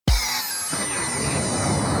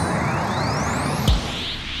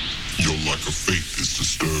The faith is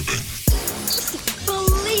disturbing.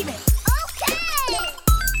 Believe it. Okay.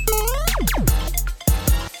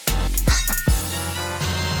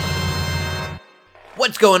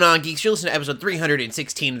 What's going on, geeks? You're listening to episode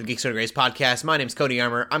 316 of the Geeks Under Grace podcast. My name's Cody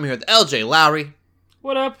Armour. I'm here with LJ Lowry.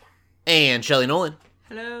 What up? And Shelley Nolan.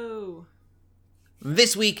 Hello.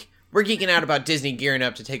 This week, we're geeking out about Disney gearing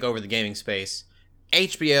up to take over the gaming space.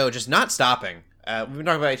 HBO just not stopping. We've been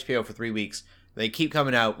talking about HBO for 3 weeks. They keep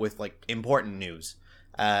coming out with, important news.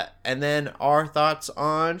 And then our thoughts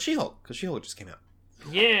on She-Hulk, because She-Hulk just came out.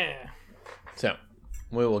 Yeah. So,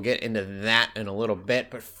 we will get into that in a little bit.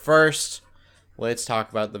 But first, let's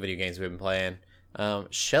talk about the video games we've been playing.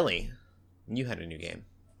 Shelley, you had a new game.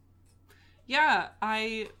 Yeah,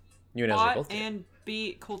 I You and Ezra bought both did. and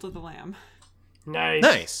beat Cult of the Lamb. Nice.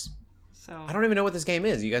 Nice. So I don't even know what this game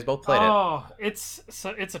is. You guys both played it. Oh, it's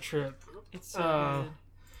a trip. it's so good.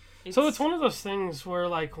 So it's one of those things where,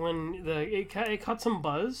 when it caught some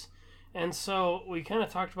buzz, and so we kind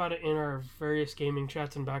of talked about it in our various gaming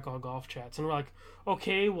chats and backlog golf chats, and we're like,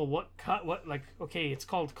 okay, well, okay, it's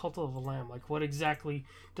called Cult of the Lamb. Like, what exactly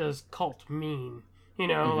does cult mean? You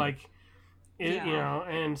know, Yeah.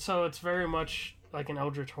 and so it's very much like an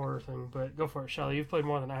Eldritch horror thing. But go for it, Shelley. You've played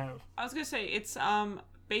more than I have. I was gonna say it's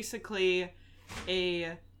basically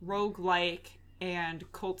a roguelike and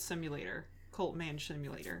cult man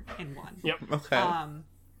simulator in one. Yep. Okay.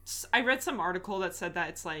 I read some article that said that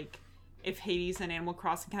it's like if Hades and Animal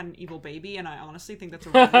Crossing had an evil baby, and I honestly think that's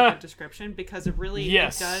a really good description because it really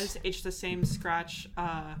Yes. it does itch the same scratch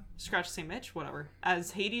the same itch, whatever,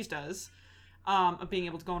 as Hades does, of being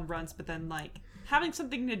able to go on runs, but then having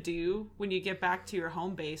something to do when you get back to your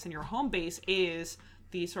home base, and your home base is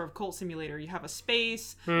the sort of cult simulator. You have a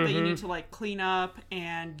space that you need to clean up,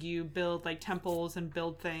 and you build temples and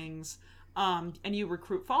build things. And you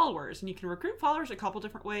recruit followers, and you can recruit followers a couple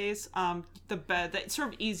different ways. The sort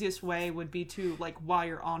of easiest way would be to while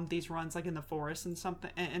you're on these runs, in the forest and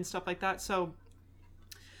stuff like that. So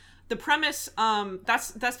the premise,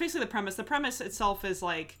 that's basically the premise. The premise itself is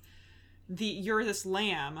you're this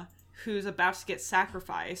lamb who's about to get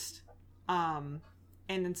sacrificed,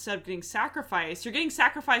 and instead of getting sacrificed, you're getting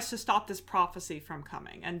sacrificed to stop this prophecy from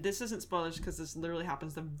coming. And this isn't spoilers because this literally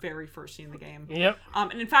happens the very first scene in the game. Yep.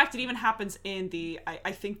 And in fact, it even happens in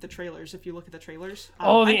I think the trailers, if you look at the trailers. The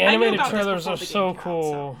I knew animated about this trailers before are the game so came out,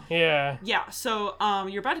 cool. Yeah. Yeah, so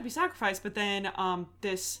you're about to be sacrificed, but then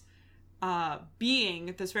this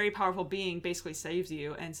being, this very powerful being, basically saves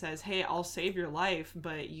you and says, hey, I'll save your life,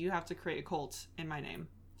 but you have to create a cult in my name.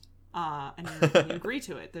 And you agree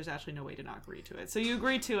to it. There's actually no way to not agree to it. So you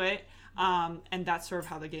agree to it, and that's sort of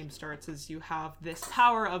how the game starts, is you have this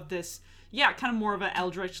power of this, kind of more of an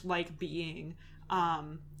eldritch-like being,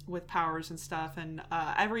 with powers and stuff, and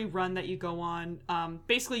every run that you go on,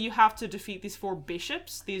 basically you have to defeat these 4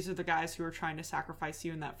 bishops. These are the guys who are trying to sacrifice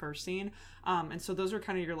you in that first scene, and so those are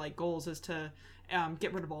kind of your goals, is to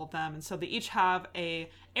get rid of all of them. And so they each have a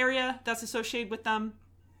area that's associated with them.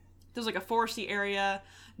 There's a foresty area,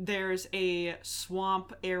 there's a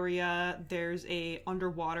swamp area, there's a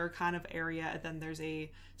underwater kind of area, and then there's a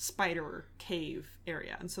spider cave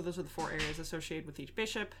area. And so those are the 4 areas associated with each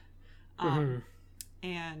bishop. And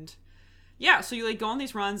so you go on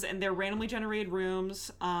these runs, and they're randomly generated rooms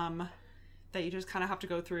that you just kind of have to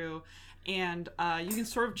go through. And you can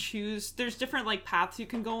sort of choose, there's different paths you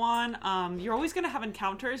can go on. You're always going to have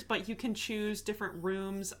encounters, but you can choose different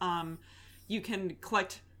rooms. You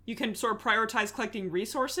can sort of prioritize collecting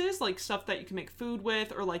resources, stuff that you can make food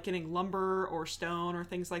with, or getting lumber or stone or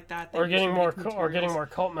things like that. Or getting more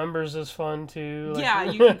cult members is fun too. You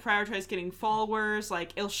can prioritize getting followers.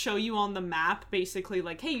 It'll show you on the map basically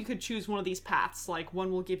hey, you could choose one of these paths.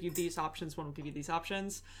 One will give you these options, one will give you these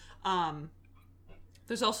options.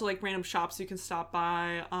 There's also random shops you can stop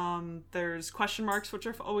by. There's question marks, which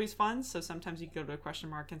are always fun. So sometimes you can go to a question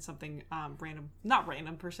mark and something random, not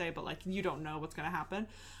random per se, but you don't know what's going to happen.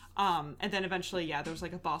 And then eventually, there's a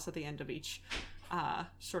boss at the end of each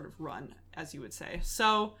sort of run, as you would say.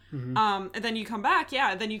 So, and then you come back,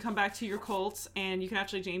 then you come back to your cults, and you can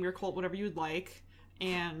actually name your cult whatever you would like.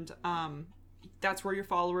 And that's where your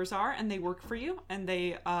followers are, and they work for you, and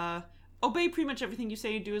they obey pretty much everything you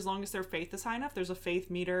say you do, as long as their faith is high enough. There's a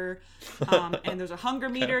faith meter, and there's a hunger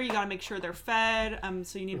meter. You got to make sure they're fed.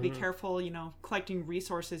 So you need to be careful, collecting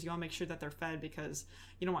resources. You want to make sure that they're fed, because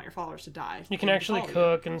you don't want your followers to die. You can actually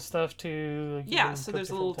cook and stuff too. So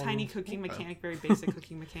there's a little tiny cooking mechanic, very basic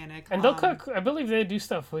cooking mechanic. And they'll cook. I believe they do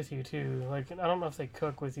stuff with you too. I don't know if they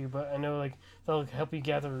cook with you, but I know they'll help you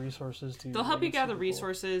gather resources too. They'll help you gather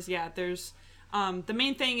resources. Cool. Yeah, there's the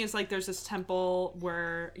main thing is there's this temple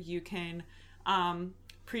where you can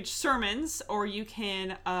preach sermons, or you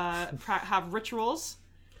can have rituals.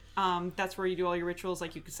 That's where you do all your rituals,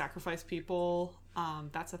 like you can sacrifice people.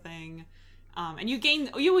 That's a thing. And you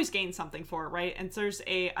always gain something for it, right? And so there's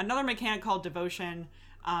another mechanic called devotion,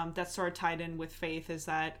 that's sort of tied in with faith, is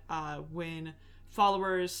that when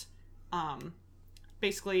followers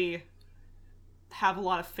basically have a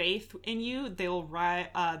lot of faith in you, they'll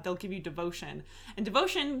give you devotion. And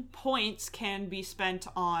devotion points can be spent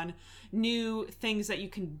on new things that you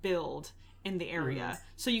can build in the area.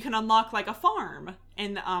 So you can unlock like a farm,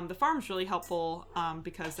 and the farm's really helpful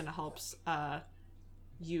because then it helps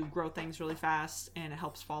you grow things really fast, and it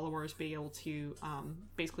helps followers be able to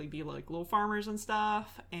basically be like little farmers and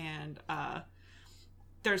stuff. And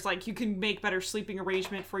there's like, you can make better sleeping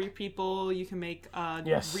arrangement for your people. You can make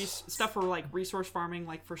stuff for like resource farming,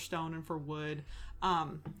 like for stone and for wood.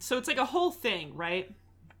 So it's like a whole thing, right?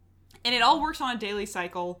 And it all works on a daily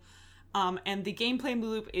cycle. And the gameplay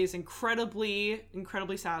loop is incredibly,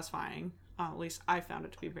 incredibly satisfying. At least I found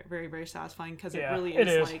it to be very, very satisfying, because it really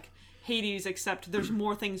is like Hades, except there's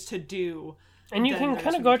more things to do. And you can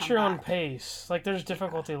kind of go at your own pace. Like, there's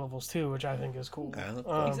difficulty levels too, which I think is cool.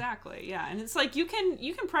 Exactly, yeah. And it's like you can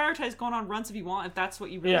prioritize going on runs if you want, if that's what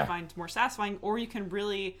you really find more satisfying, or you can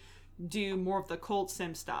really do more of the cult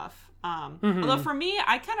sim stuff. Although for me,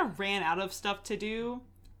 I kind of ran out of stuff to do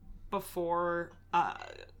before,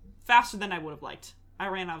 faster than I would have liked. I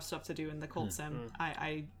ran out of stuff to do in the cult sim.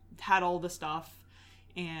 I had all the stuff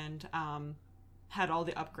and had all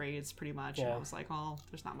the upgrades pretty much, and I was like, well,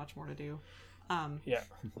 there's not much more to do.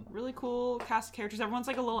 Really cool cast of characters. Everyone's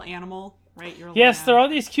like a little animal, right? You're there are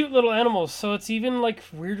these cute little animals, so it's even like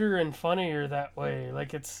weirder and funnier that way.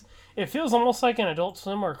 Like, it feels almost like an Adult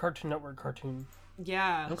Swim or Cartoon Network cartoon.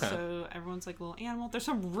 Yeah, so everyone's like a little animal. There's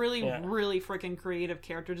some really, really freaking creative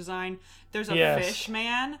character design. There's a fish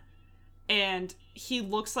man, and he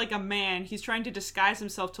looks like a man. He's trying to disguise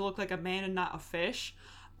himself to look like a man and not a fish,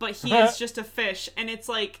 but he is just a fish. And it's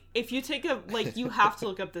like, if you take you have to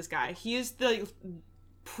look up this guy. He is the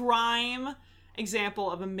prime example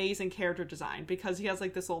of amazing character design, because he has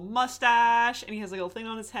like this little mustache, and he has like a little thing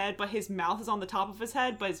on his head, but his mouth is on the top of his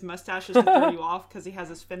head, but his mustache doesn't throw you off because he has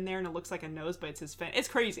his fin there, and it looks like a nose, but it's his fin. It's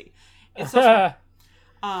crazy. It's so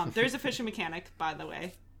fun. There's a fishing mechanic, by the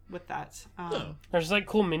way, with that. There's like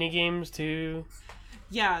cool mini games too.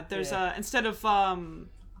 Yeah, there's instead of I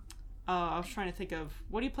was trying to think of,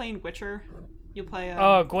 what do you play in Witcher? You play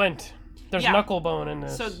Gwent. There's Knucklebone in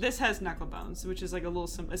this. So this has Knucklebones, which is like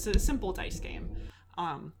it's a simple dice game.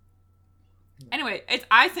 Anyway,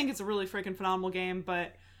 I think it's a really freaking phenomenal game,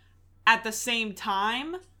 but at the same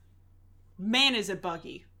time, man, is it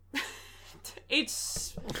buggy.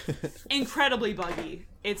 It's incredibly buggy.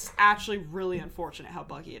 It's actually really unfortunate how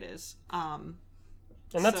buggy it is.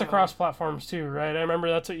 And that's across platforms too, right? I remember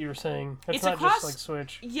that's what you were saying. It's not just like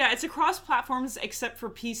Switch. Yeah, it's across platforms except for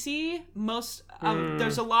PC.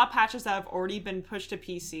 There's a lot of patches that have already been pushed to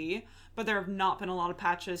PC, but there have not been a lot of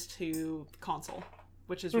patches to console,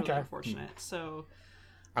 which is really unfortunate. So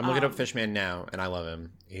I'm looking up Fishman now, and I love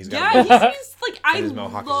him. He's like, I his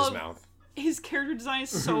mohawk is his mouth. His character design is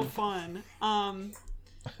so fun. I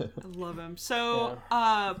love him. So,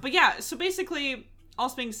 but yeah, so basically, all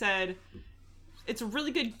this being said, it's a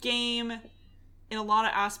really good game in a lot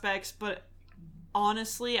of aspects, but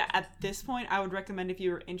honestly, at this point, I would recommend, if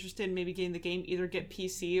you're interested in maybe getting the game, either get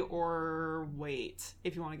PC or wait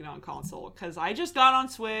if you want to get on console. Because I just got on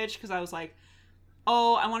Switch because I was like,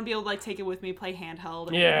 oh, I want to be able to like take it with me, play handheld.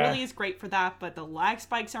 And it really is great for that, but the lag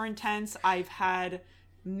spikes are intense. I've had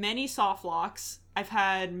many soft locks. I've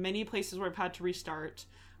had many places where I've had to restart,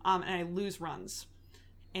 and I lose runs.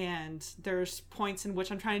 And there's points in which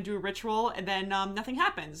I'm trying to do a ritual, and then nothing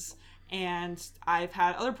happens. And I've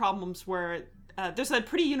had other problems where there's a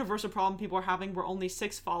pretty universal problem people are having, where only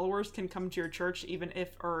 6 followers can come to your church,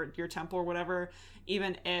 or your temple or whatever,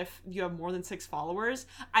 even if you have more than 6 followers.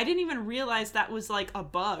 I didn't even realize that was like a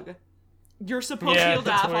bug. You're supposed to be able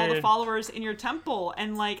to have all the followers in your temple,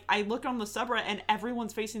 and like I looked on the subreddit, and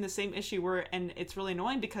everyone's facing the same issue and it's really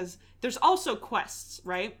annoying, because there's also quests,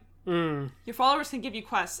 right? Your followers can give you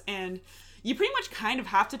quests, and you pretty much kind of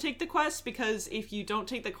have to take the quests, because if you don't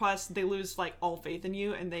take the quests, they lose like all faith in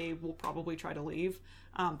you, and they will probably try to leave.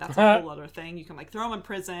 That's a whole other thing. You can like throw them in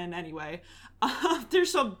prison. Anyway,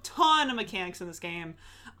 there's a ton of mechanics in this game.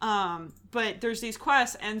 But there's these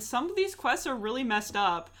quests, and some of these quests are really messed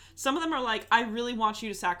up. Some of them are like, I really want you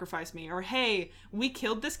to sacrifice me, or hey, we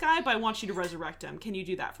killed this guy, but I want you to resurrect him. Can you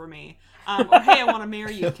do that for me? Or hey, I want to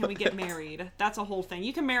marry you. Can we get married? That's a whole thing.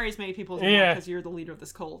 You can marry as many people as you want because you're the leader of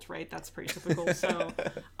this cult, right? That's pretty typical. So,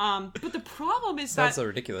 but the problem is Sounds so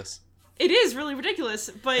ridiculous. It is really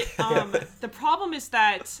ridiculous, but the problem is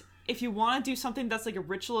that if you want to do something that's like a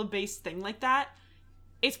ritual-based thing like that,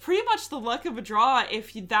 it's pretty much the luck of a draw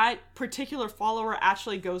if that particular follower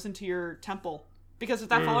actually goes into your temple. Because if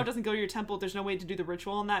that follower doesn't go to your temple, there's no way to do the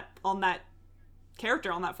ritual on that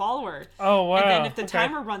character, on that follower. Oh, wow. And then if the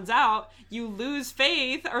timer runs out, you lose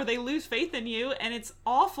faith, or they lose faith in you, and it's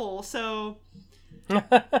awful. So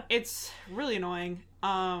it's really annoying.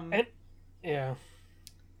 Yeah.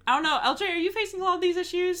 I don't know, LJ, are you facing a lot of these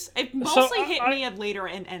issues? It mostly hit me at later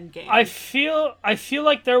in endgame. I feel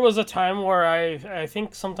like there was a time where I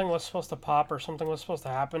think something was supposed to pop or something was supposed to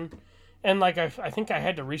happen, and like I think I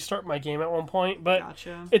had to restart my game at one point. But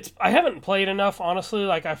Gotcha. I haven't played enough, honestly.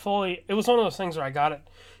 Like it was one of those things where I got it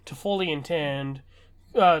to fully intend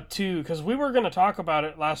because we were going to talk about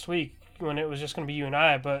it last week when it was just going to be you and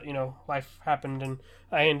I, but life happened and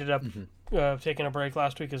I ended up taking a break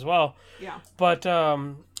last week as well. Yeah. But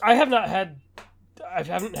I haven't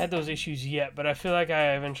had those issues yet, but I feel like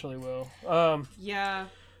I eventually will. Yeah.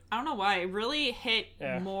 I don't know why. It really hit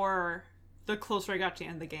more the closer I got to the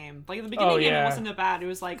end of the game. Like at the beginning of the game, it wasn't that bad. It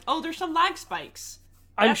was like, oh, there's some lag spikes.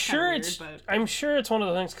 I'm sure it's one of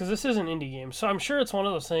the things, because this is an indie game, so I'm sure it's one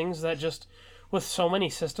of those things that just with so many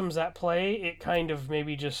systems at play, it kind of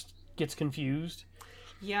maybe just gets confused.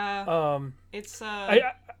 Yeah. It's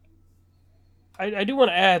I do want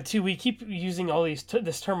to add too. We keep using all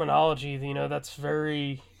this terminology, that's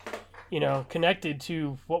very, connected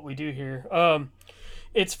to what we do here.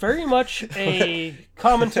 It's very much a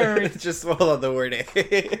commentary. Just hold on the wording.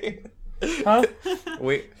 Huh?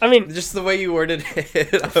 Wait. I mean, just the way you worded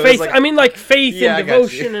it. Faith. Like faith Yeah, and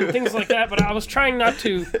devotion and things like that. But I was trying not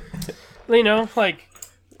to,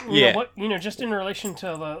 just in relation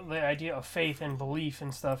to the idea of faith and belief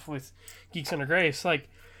and stuff with Geeks Under Grace, like.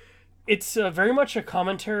 It's very much a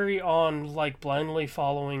commentary on like blindly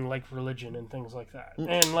following like religion and things like that,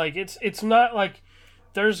 and like it's not like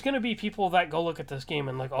there's gonna be people that go look at this game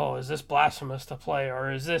and like, oh, is this blasphemous to play,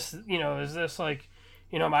 or is this like,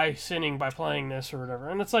 am I sinning by playing this or whatever?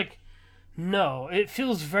 And it's like, no, it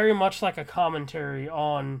feels very much like a commentary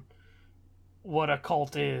on what a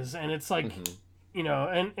cult is, and it's like,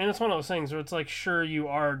 and it's one of those things where it's like, sure, you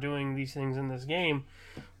are doing these things in this game,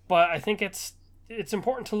 but I think it's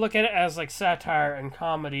important to look at it as like satire and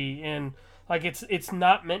comedy, and like it's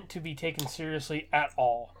not meant to be taken seriously at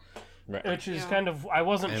all. Right. Which is kind of, I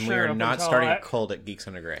wasn't and sure. And we are not starting a cult at Geeks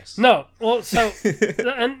Under Grace. No. Well, so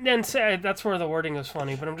and say that's where the wording was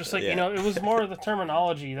funny, but I'm just like, it was more of the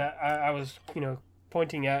terminology that I was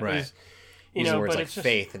pointing at. Right. Is, Using words but like it's just,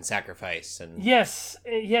 faith and sacrifice and yes,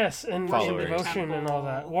 and devotion Temple, and all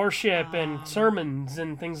that, worship and sermons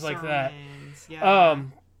and things like that. Yeah.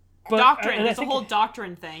 But doctrine. There's a whole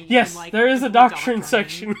doctrine thing. Yes, there is a doctrine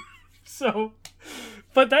section. So,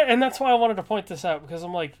 that's why I wanted to point this out, because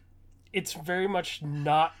I'm like, it's very much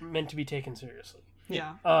not meant to be taken seriously.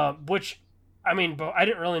 Yeah. Which, I mean, but I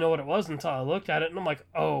didn't really know what it was until I looked at it, and I'm like,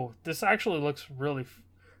 oh, this actually looks really,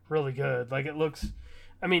 really good. Like it looks.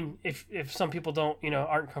 I mean, if some people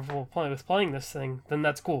aren't comfortable playing this thing, then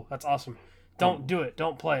that's cool. That's awesome. Don't do it.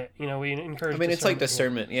 Don't play it. We encourage. I mean, it's like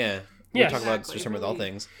discernment. Yeah. Yes. We talk about discernment with all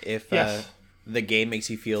things. If the game makes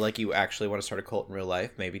you feel like you actually want to start a cult in real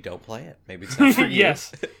life, maybe don't play it. Maybe it's not for you.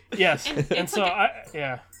 Yes. And so,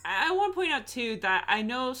 I want to point out, too, that I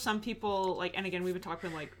know some people, like, and again, we've been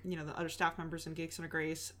talking, like, the other staff members in Geeks Under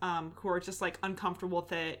Grace, who are just, like, uncomfortable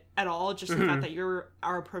with it at all. Just the fact that you're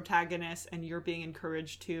our protagonist and you're being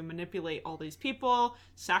encouraged to manipulate all these people,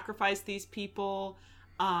 sacrifice these people,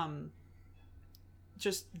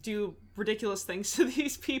 just do ridiculous things to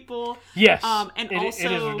these people. Yes. And also,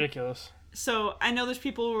 it is ridiculous. So I know there's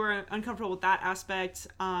people who are uncomfortable with that aspect.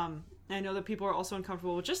 I know that people are also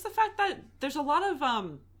uncomfortable with just the fact that there's a lot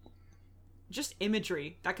of just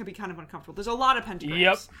imagery that could be kind of uncomfortable. There's a lot of pentagrams.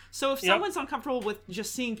 Yep. So if someone's uncomfortable with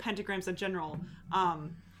just seeing pentagrams in general,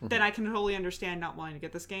 then I can totally understand not wanting to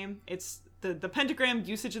get this game. It's the pentagram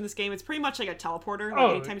usage in this game. It's pretty much like a teleporter.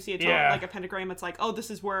 Like anytime you see like a pentagram, it's like, oh,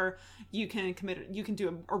 this is where you can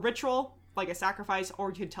do a ritual, like a sacrifice,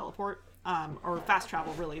 or you can teleport. Or fast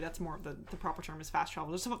travel, really. That's more of the proper term is fast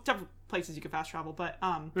travel. There's some different places you can fast travel, but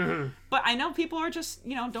but I know people are just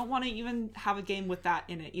don't want to even have a game with that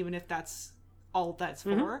in it, even if that's all that's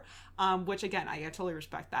for. Which again, I totally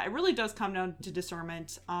respect that. It really does come down to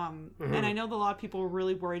discernment. And I know that a lot of people were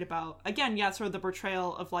really worried about, again, sort of the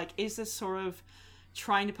portrayal of like, is this sort of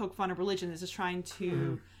trying to poke fun of religion? Is this trying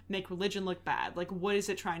to make religion look bad? Like, what is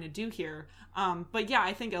it trying to do here? But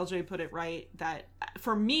I think LJ put it right that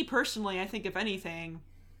for me personally, I think if anything,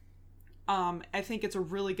 I think it's a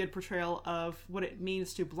really good portrayal of what it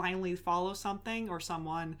means to blindly follow something or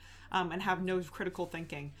someone and have no critical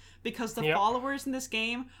thinking. Because the followers in this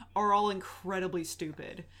game are all incredibly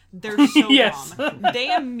stupid. They're so dumb.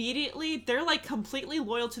 They're like completely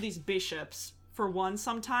loyal to these bishops for one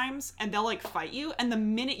sometimes, and they'll like fight you, and the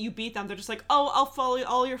minute you beat them, they're just like, oh, I'll follow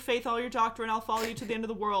all your faith, all your doctrine, I'll follow you to the end of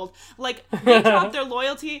the world. Like, they drop their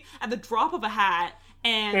loyalty at the drop of a hat,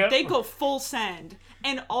 and they go full send.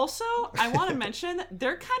 And also, I want to mention,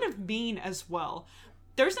 they're kind of mean as well.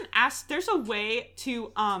 There's a way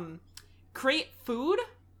to create food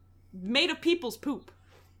made of people's poop.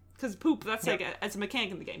 Because poop, that's like it's a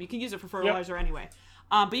mechanic in the game. You can use it for fertilizer anyway.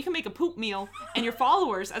 But you can make a poop meal, and your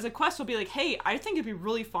followers, as a quest, will be like, hey, I think it'd be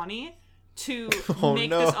really funny to make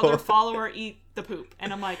this other follower eat the poop.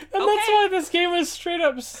 And I'm like, okay. And that's why this game is straight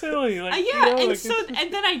up silly. Like,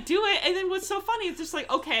 and then I do it, and then what's so funny is just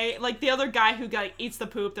like, okay, like the other guy who like eats the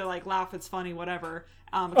poop, they're like, laugh, it's funny, whatever.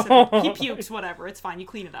 Except he pukes, whatever, it's fine, you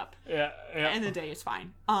clean it up. Yeah. End of the day, it's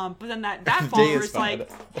fine. But then that follower is like,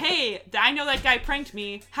 hey, I know that guy pranked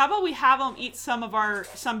me. How about we have him eat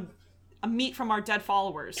some meat from our dead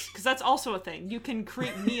followers? Because that's also a thing. You can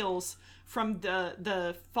create meals from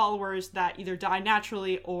the followers that either die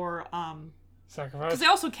naturally or sacrifice. Because they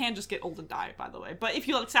also can just get old and die, by the way. But if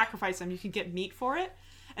you like sacrifice them, you can get meat for it,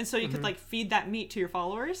 and so you could like feed that meat to your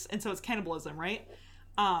followers, and so it's cannibalism, right?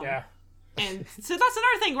 And so that's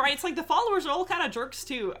another thing, right? It's like the followers are all kind of jerks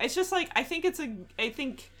too. It's just like I think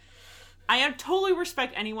I totally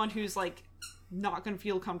respect anyone who's like not going to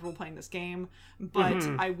feel comfortable playing this game, but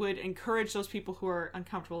I would encourage those people who are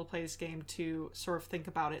uncomfortable to play this game to sort of think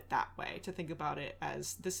about it that way, to think about it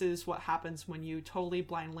as this is what happens when you totally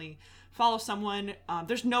blindly follow someone.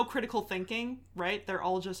 There's no critical thinking, right? They're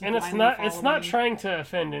all just and it's not trying to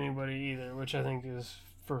offend anybody either, which I think is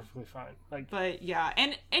perfectly fine. Like, but yeah,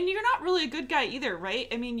 and you're not really a good guy either, right?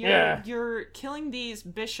 I mean, you're killing these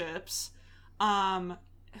bishops,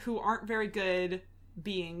 who aren't very good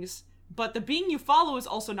beings. But the being you follow is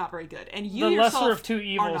also not very good, and you yourself the lesser of two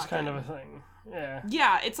evils kind good. of a thing. Yeah.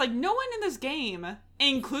 Yeah, it's like no one in this game,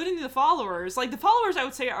 including the followers, like the followers, I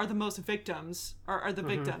would say are the most victims, are the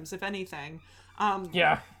victims, if anything.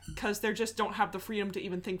 Because they just don't have the freedom to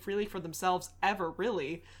even think freely for themselves ever,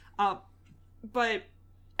 really. But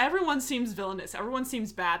everyone seems villainous. Everyone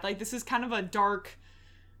seems bad. Like this is kind of a dark,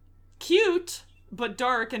 cute, but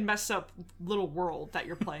dark and messed up little world that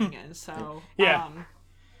you're playing in. So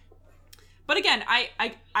But again,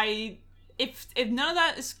 if none of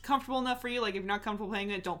that is comfortable enough for you, like if you're not comfortable playing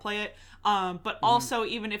it, don't play it. But also,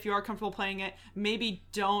 even if you are comfortable playing it, maybe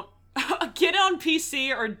don't get it on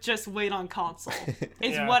PC or just wait on console.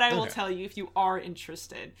 Is what I will tell you if you are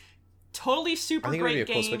interested. Totally super great game. I think it would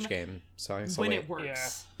be a cool Switch game. So when it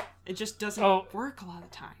works, it just doesn't work a lot of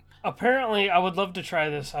the time. Apparently, I would love to try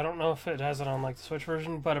this. I don't know if it has it on like the Switch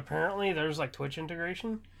version, but apparently there's like Twitch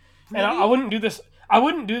integration. Really? And I wouldn't do this. I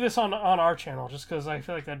wouldn't do this on our channel just because I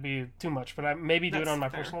feel like that'd be too much. But I maybe do it on my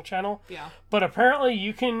personal channel. Yeah. But apparently,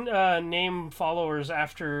 you can name followers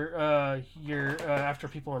after after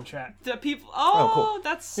people in chat. The people. Oh, cool.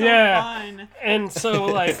 That's so fun. And so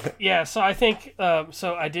like so I think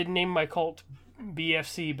so I did name my cult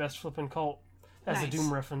BFC, Best Flippin' Cult, as a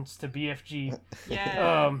Doom reference to BFG.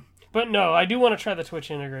 Yeah. But no, I do want to try the Twitch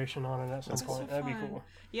integration on it at some point. That'd be cool.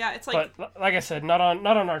 Yeah, it's like... But like I said, not on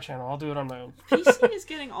our channel. I'll do it on my own. PC is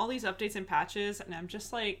getting all these updates and patches, and I'm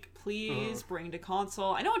just like, please bring to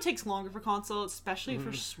console. I know it takes longer for console, especially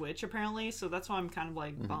for Switch, apparently, so that's why I'm kind of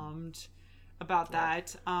like bummed about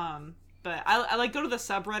that. But I like go to the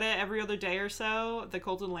subreddit every other day or so, the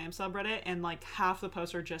Cult of the Lamb subreddit, and like half the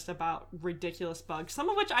posts are just about ridiculous bugs, some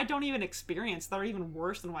of which I don't even experience. They're even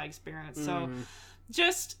worse than what I experienced. So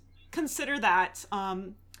just consider that.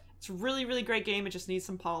 It's a really, really great game. It just needs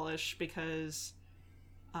some polish because,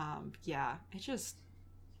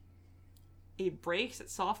 it breaks,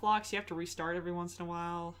 it soft locks. You have to restart every once in a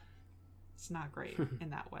while. It's not great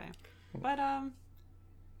in that way. But,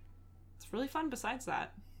 it's really fun besides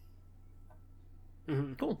that.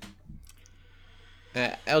 Cool.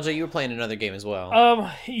 LJ, you were playing another game as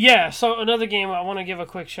well. So another game I want to give a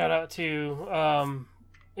quick shout out to,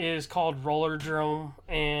 is called Rollerdrome,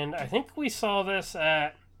 and I think we saw this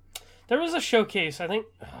at... There was a showcase, I think,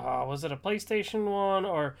 was it a PlayStation one?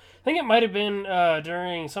 Or I think it might have been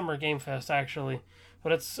during Summer Game Fest, actually.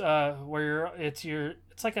 But it's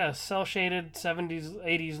it's like a cel-shaded 70s,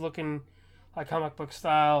 80s looking like comic book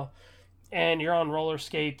style. And you're on roller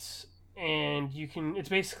skates, and it's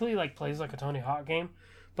basically like plays like a Tony Hawk game.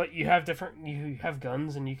 But you have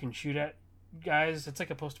guns, and you can shoot at guys. It's like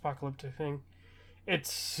a post-apocalyptic thing.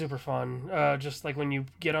 It's super fun. Just like when you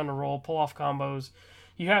get on a roll, pull off combos,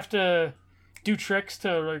 you have to do tricks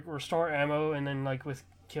to like restore ammo, and then like with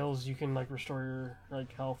kills you can like restore your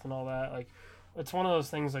like health and all that. Like it's one of those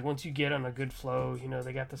things like once you get on a good flow, you know,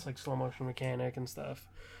 they got this like slow motion mechanic and stuff.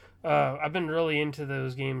 I've been really into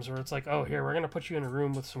those games where it's like, oh, here, we're gonna put you in a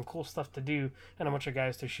room with some cool stuff to do and a bunch of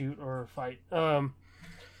guys to shoot or fight.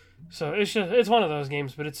 So it's one of those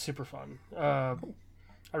games, but it's super fun. I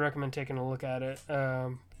recommend taking a look at it.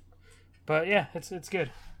 But yeah, it's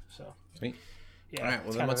good. So Sweet. yeah. All right. Well,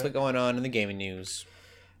 it's then what's kinda going on in the gaming news?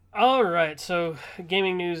 All right, so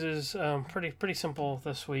gaming news is pretty simple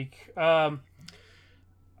this week.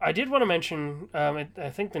 I did want to mention, I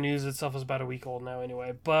think the news itself is about a week old now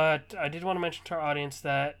anyway, but I did want to mention to our audience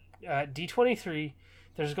that at D23,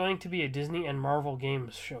 there's going to be a Disney and Marvel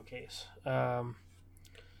Games showcase. I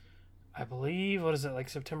believe, what is it, like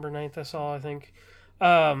September 9th I saw, I think.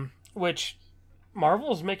 Which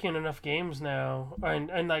Marvel's making enough games now,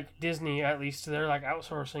 and like Disney at least, they're like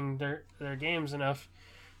outsourcing their games enough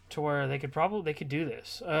to where they could do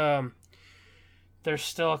this. There's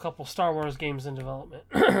still a couple Star Wars games in development.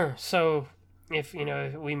 So if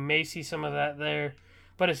we may see some of that there,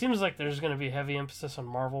 but it seems like there's going to be heavy emphasis on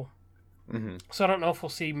Marvel. Mm-hmm. So I don't know if we'll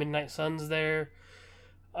see Midnight Suns there.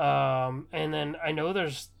 And then I know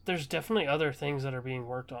there's definitely other things that are being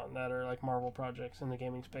worked on that are like Marvel projects in the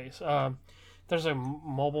gaming space. There's a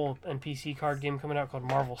mobile and PC card game coming out called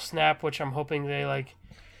Marvel Snap, which I'm hoping they like.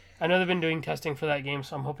 I know they've been doing testing for that game,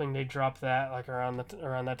 so I'm hoping they drop that like around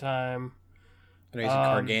that time. I know it's a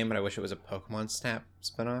card game, but I wish it was a Pokemon Snap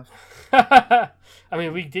spinoff. I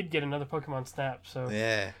mean, we did get another Pokemon Snap, so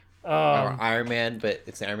Yeah. Or Iron Man, but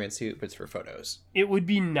it's an Iron Man suit, but it's for photos. it would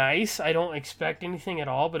be nice. I don't expect anything at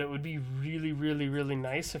all, but it would be really, really, really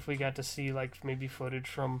nice if we got to see like maybe footage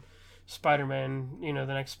from Spider-Man, the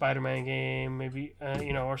next Spider-Man game, maybe,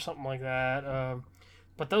 or something like that.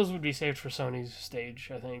 But those would be saved for Sony's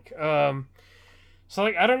stage, I think. So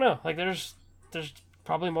like I don't know, like there's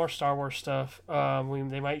probably more Star Wars stuff.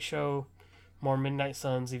 They might show more Midnight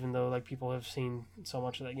Suns, even though like people have seen so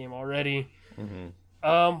much of that game already. Mm-hmm.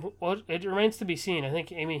 Well, it remains to be seen. I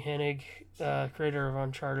think Amy Hennig, creator of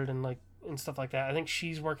Uncharted and stuff like that, I think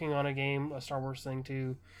she's working on a Star Wars thing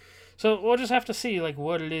too. So we'll just have to see like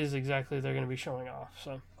what it is exactly they're going to be showing off.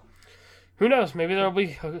 So who knows? Maybe there'll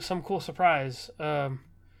be some cool surprise.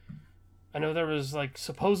 I know there was like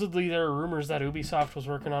supposedly there are rumors that Ubisoft was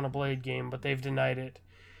working on a Blade game, but they've denied it.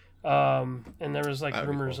 And there was like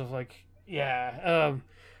rumors of like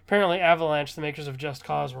apparently Avalanche, the makers of Just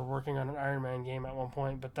Cause, were working on an Iron Man game at one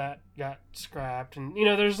point, but that got scrapped. And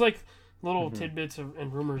there's like little tidbits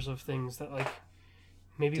and rumors of things that like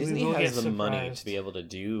maybe Disney we will has get the money surprised. to be able to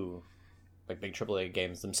do like big AAA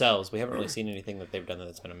games themselves. We haven't really seen anything that they've done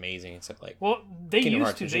that's been amazing, except like Well, they Kingdom used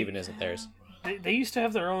Hearts, to. which They, even isn't theirs. they used to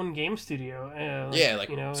have their own game studio.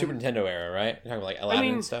 Super Nintendo era, right? You're talking about like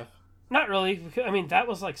Aladdin and stuff. Not really. Because, I mean, that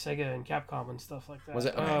was like Sega and Capcom and stuff like that. Was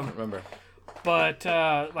it? Okay, I don't remember. But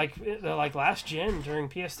like last gen during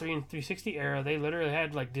PS3 and 360 era, they literally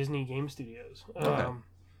had like Disney game studios.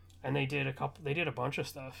 And they did a bunch of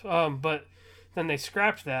stuff. But then they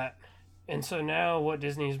scrapped that, and so now what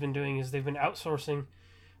Disney has been doing is they've been outsourcing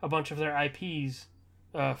a bunch of their IPs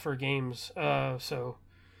for games. So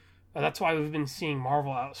that's why we've been seeing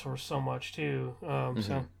Marvel outsource so much too.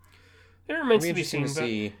 So it remains to be seen. Interesting to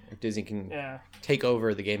see if Disney can Yeah. take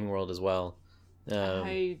over the gaming world as well.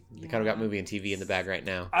 I They kind of got movie and TV in the bag right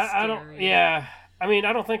now. I don't. Scary. Yeah. I mean,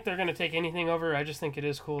 I don't think they're going to take anything over. I just think it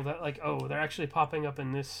is cool that, like, oh, they're actually popping up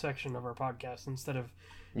in this section of our podcast instead of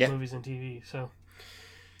movies and TV. So,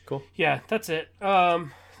 Cool. Yeah, that's it. The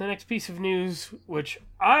next piece of news, which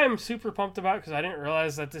I'm super pumped about because I didn't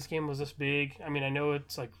realize that this game was this big. I mean, I know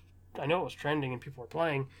it was trending and people were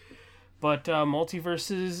playing, but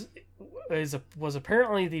Multiverses was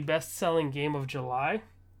apparently the best-selling game of July,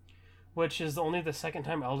 which is only the second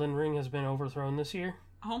time Elden Ring has been overthrown this year.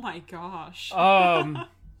 Oh my gosh.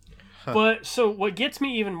 But so what gets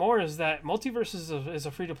me even more is that Multiverse is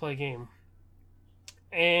a free-to-play game,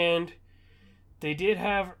 and they did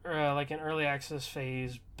have like an early access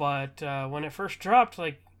phase, but when it first dropped,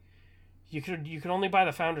 like you could only buy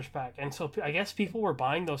the Founders Pack, and so I guess people were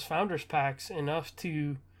buying those Founders Packs enough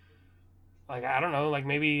to, like, I don't know, like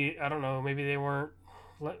maybe they weren't,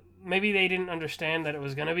 maybe they didn't understand that it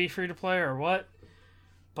was gonna be free-to-play or what.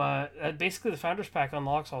 But basically, the Founders Pack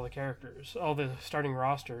unlocks all the characters, all the starting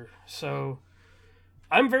roster. So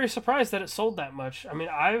I'm very surprised that it sold that much. I mean,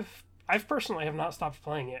 I've personally have not stopped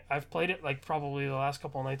playing it. I've played it like probably the last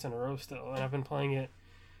couple of nights in a row still, and I've been playing it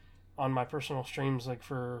on my personal streams like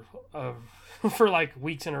for like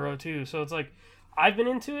weeks in a row too. So it's like I've been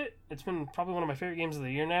into it. It's been probably one of my favorite games of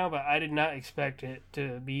the year now, but I did not expect it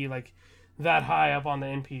to be like that high up on the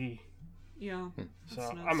NPD. Yeah. So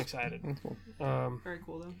That's nuts. I'm excited. Very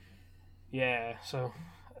cool though. Yeah, so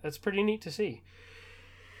that's pretty neat to see.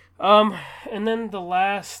 And then the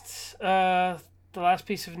last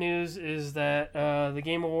piece of news is that the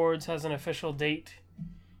Game Awards has an official date,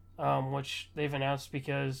 which they've announced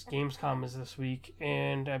because Gamescom is this week,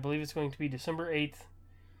 and I believe it's going to be December 8th.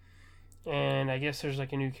 And I guess there's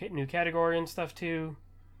like a new category and stuff too.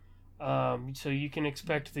 So you can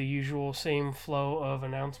expect the usual same flow of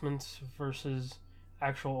announcements versus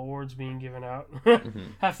actual awards being given out.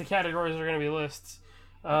 Half the categories are going to be lists,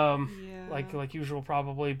 like usual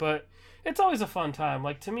probably. But it's always a fun time.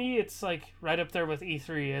 Like to me, it's like right up there with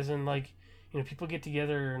E3, as in like people get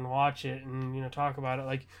together and watch it and talk about it.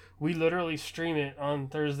 Like we literally stream it on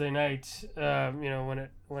Thursday nights.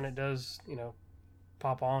 When it does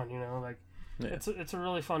pop on. Like it's a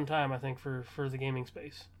really fun time I think for the gaming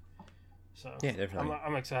space. So yeah, definitely.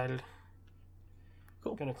 I'm excited.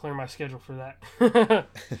 Cool. Gonna clear my schedule for that.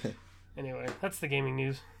 Anyway, that's the gaming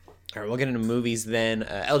news. All right, we'll get into movies then.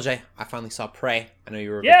 LJ, I finally saw Prey. I know you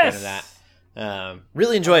were a big fan of that.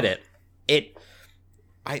 Really enjoyed it.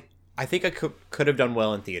 I think I could have done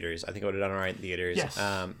well in theaters. I think I would have done all right in theaters. Yes.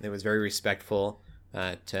 It was very respectful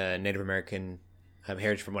to Native American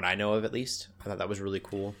heritage, from what I know of, at least. I thought that was really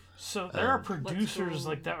cool. So there are producers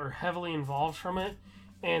like that were heavily involved from it,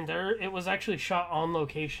 and it was actually shot on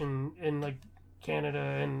location in like Canada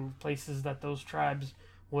and places that those tribes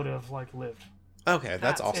would have like lived. Okay,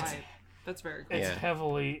 that's awesome. That's very cool. It's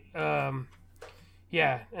heavily,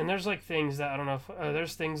 yeah. And there's like things that I don't know if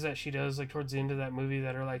there's things that she does like towards the end of that movie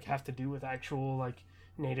that are like have to do with actual like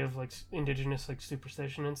native like indigenous like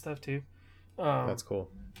superstition and stuff too. That's cool.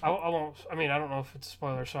 I won't. I mean, I don't know if it's a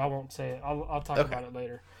spoiler, so I won't say it. I'll talk about it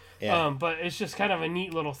later. Yeah. But it's just kind of a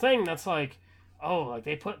neat little thing that's like, oh, like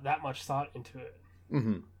they put that much thought into it.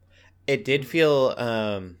 Mm-hmm. It did feel,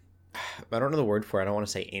 I don't know the word for it. I don't want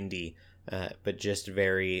to say indie, but just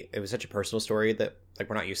it was such a personal story that like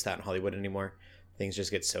we're not used to that in Hollywood anymore. Things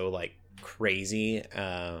just get so like crazy.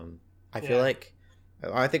 I feel like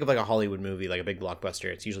I think of like a Hollywood movie, like a big blockbuster.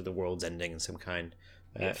 It's usually the world's ending in some kind.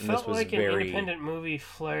 It felt like an independent movie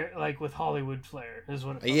flair, like with Hollywood flair, is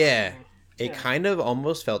what it felt like to me. It kind of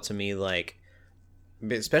almost felt to me like,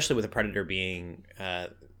 especially with the Predator being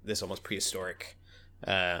this almost prehistoric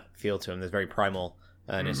feel to him, this very primal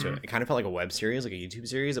to him. It kind of felt like a web series, like a YouTube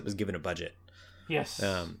series that was given a budget. Yes.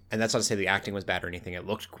 And that's not to say the acting was bad or anything. It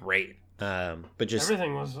looked great. But just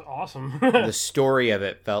everything was awesome. The story of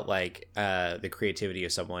it felt like the creativity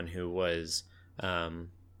of someone who was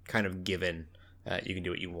kind of given you can do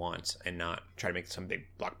what you want and not try to make some big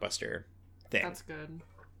blockbuster thing. That's good.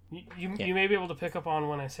 You may be able to pick up on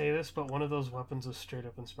when I say this, but one of those weapons was straight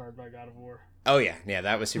up inspired by God of War. Oh yeah,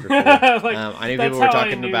 that was super cool. I knew people were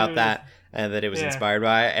talking about that and that it was inspired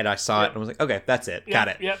by it, and I saw it and I was like, okay, that's it, got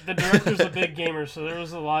it. Yep, the director's a big gamer, so there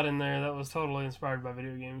was a lot in there that was totally inspired by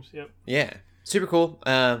video games. Yep. Yeah, super cool.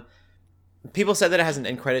 People said that it has an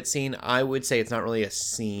end credit scene. I would say it's not really a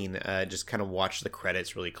scene. Just kind of watch the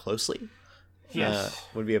credits really closely. Yes,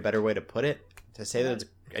 would be a better way to put it. To say that it's an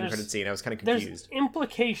end credit scene, I was kind of confused. There's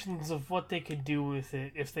implications of what they could do with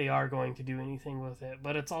it if they are going to do anything with it,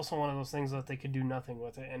 but it's also one of those things that they could do nothing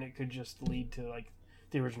with it, and it could just lead to like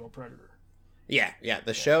the original Predator. Yeah.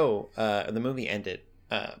 The show, the movie ended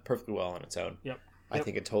perfectly well on its own. Yep. I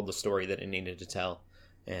think it told the story that it needed to tell,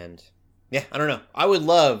 and yeah, I don't know.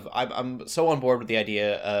 I'm so on board with the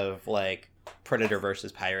idea of like Predator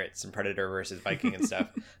versus pirates and Predator versus Viking and stuff.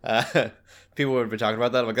 People would be talking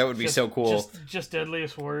about that. Like that would be so cool. Just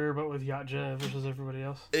Deadliest Warrior, but with Yatja versus everybody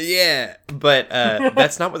else. Yeah, but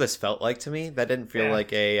that's not what this felt like to me. That didn't feel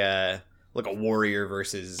like a warrior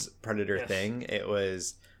versus Predator thing. It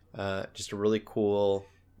was just a really cool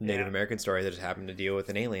Native American story that just happened to deal with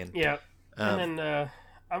an alien. Yeah, and then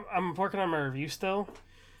I'm working on my review still.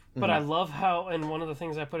 But I love how, and one of the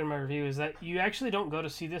things I put in my review is that you actually don't go to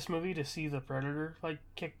see this movie to see the Predator like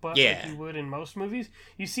kick butt like you would in most movies.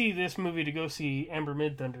 You see this movie to go see Amber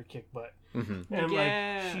Midthunder kick butt, and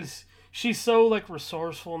like she's so like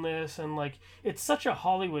resourcefulness and like it's such a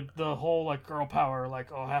Hollywood, the whole like girl power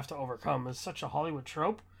like have to overcome is such a Hollywood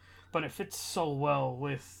trope, but it fits so well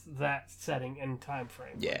with that setting and time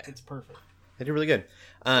frame. Yeah, like, it's perfect. They did really good.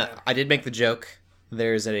 I did make the joke.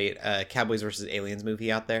 There's a Cowboys versus Aliens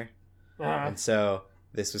movie out there. And so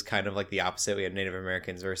this was kind of like the opposite. We had Native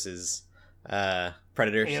Americans versus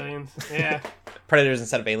Predators. Aliens, yeah. Predators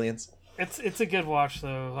instead of aliens. It's a good watch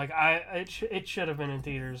though. Like it should have been in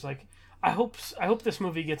theaters. Like I hope this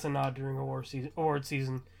movie gets a nod during award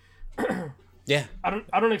season. Yeah, Yeah.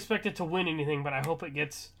 I don't expect it to win anything, but I hope it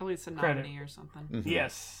gets At least a Credit. nominee or something. Mhm.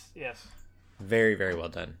 yes. Very, very well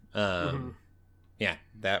done. Mhm. Yeah,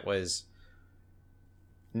 that was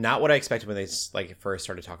not what I expected when they like first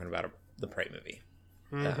started talking about the Prey movie.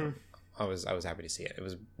 Mhm. I was happy to see it. It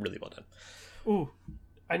was really well done. Ooh,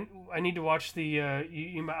 I need to watch the I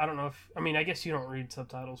don't know if I guess you don't read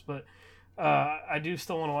subtitles, but I do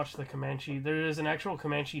still want to watch the Comanche. There is an actual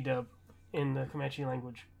Comanche dub in the Comanche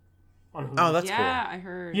language on Hulu. Oh, that's yeah, cool. I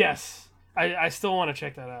heard. yes. I still want to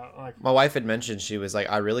check that out. Like, My wife had mentioned, she was like,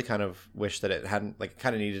 I really kind of wish that it hadn't, like,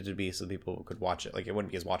 kind of needed to be so people could watch it. Like, it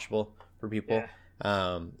wouldn't be as watchable for people.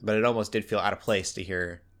 Yeah. But it almost did feel out of place to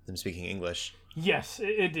hear them speaking English. yes,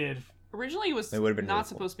 it did. Originally, it was It would've been not really cool.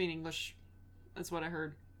 supposed to be in English. That's what I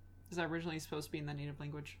heard. Is that originally supposed to be in the native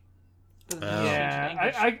language? But then they Oh. changed it to Yeah,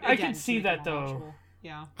 English I again could to see make it that, more though. watchable.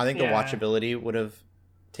 Yeah. I think the Yeah. watchability would have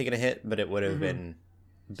taken a hit, but it would have Mhm. been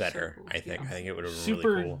better, So cool, I think. yeah. I think it would have been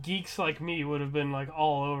Super really cool. geeks like me would have been like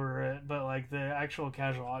all over it, but like the actual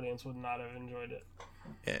casual audience would not have enjoyed it.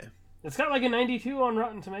 Yeah. It's got like a 92 on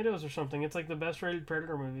Rotten Tomatoes or something. It's like the best rated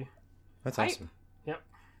Predator movie. That's Right. awesome. Yep.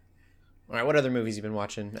 All right, what other movies you been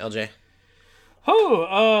watching, LJ? Oh,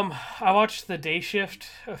 I watched The Day Shift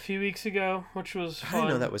a few weeks ago, which was I fun.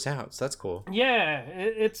 didn't know that was out, so that's cool. Yeah,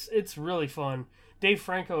 it's really fun. Dave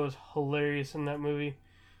Franco is hilarious in that movie.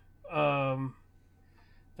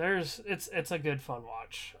 It's a good fun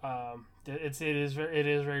watch. It is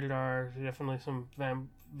rated R. Definitely some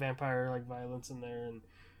vampire like violence in there and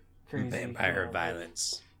crazy Vampire but-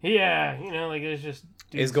 violence. Yeah, like it's just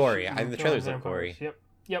dudes It's gory. shooting The and trailers killing look gory. vampires.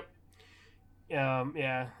 Yep.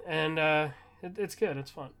 Yeah, and it's good. It's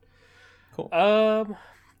fun. Cool.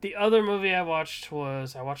 The other movie I watched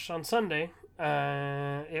on Sunday.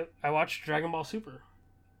 I watched Dragon Ball Super,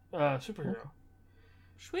 superhero,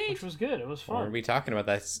 Sweet. which was good. It was We're gonna fun. be talking about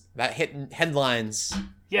that hitting headlines.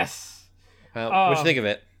 Yes, What'd you think of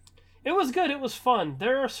it? it was good. It was fun.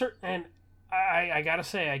 There are certain, and I gotta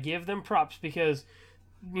say, I give them props because,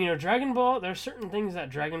 Dragon Ball. There's certain things that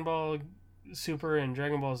Dragon Ball Super and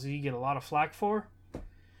Dragon Ball Z get a lot of flack for.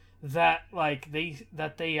 That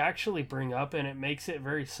they actually bring up, and it makes it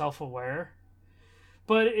very self-aware.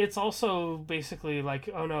 But it's also basically like,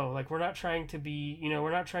 oh no, like we're not trying to be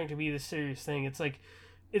this serious thing. It's like,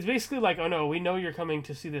 it's basically like, oh no, we know you're coming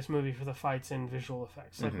to see this movie for the fights and visual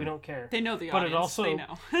effects. Like we don't care. They know the But audience. it also- they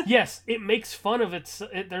know. Yes, it makes fun of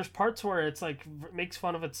there's parts where it's like makes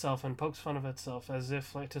fun of itself and pokes fun of itself as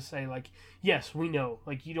if like to say like, yes, we know.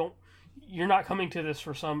 Like you're not coming to this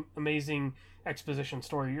for some amazing exposition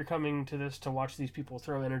story. You're coming to this to watch these people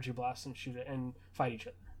throw energy blasts and shoot it and fight each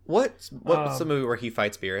other. What's the movie where he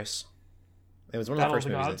fights Beerus? It was one of the Battle of first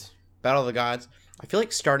the movies. Gods. Battle of the Gods. I feel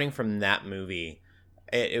like starting from that movie,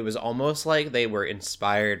 it was almost like they were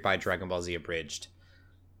inspired by Dragon Ball Z Abridged.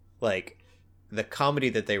 Like the comedy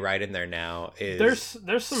that they write in there now is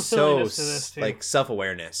There's some so silliness to this too. like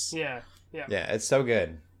self-awareness. yeah. Yeah, it's so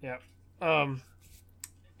good.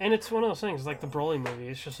 And it's one of those things like the Broly movie.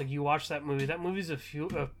 It's just like you watch that movie. That movie's a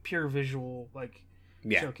pure visual like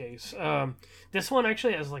Yeah. showcase. This one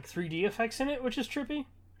actually has like 3D effects in it, which is trippy.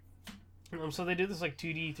 So they do this like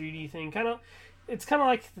 2D, 3D thing. It's kind of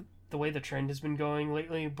like the way the trend has been going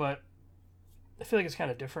lately, but I feel like it's kind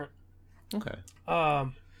of different. Okay.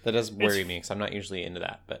 Um, That does worry It's- me because I'm not usually into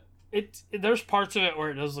that, but there's parts of it where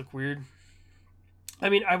it does look weird. I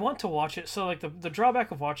mean, I want to watch it. So like the drawback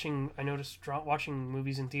of watching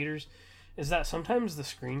movies in theaters is that sometimes the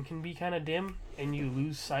screen can be kind of dim and you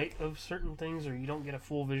lose sight of certain things or you don't get a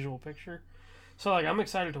full visual picture. So like I'm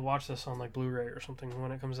excited to watch this on like Blu-ray or something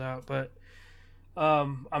when it comes out, but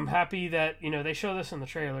I'm happy that they show this in the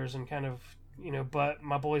trailers and kind of but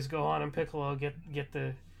my boys Gohan and Piccolo get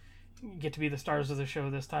to be the stars of the show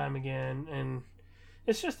this time again, and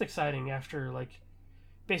it's just exciting after like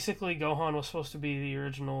basically Gohan was supposed to be the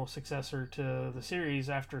original successor to the series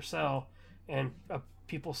after Cell, and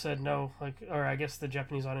people said no, like, or I guess the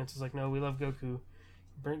Japanese audience is like, no, we love Goku,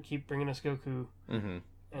 keep bringing us Goku. mm-hmm.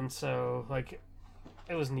 And so like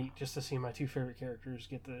it was neat just to see my two favorite characters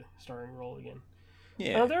get the starring role again.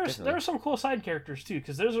 Yeah. there definitely. are some cool side characters too,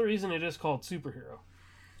 because there's a reason it is called superhero.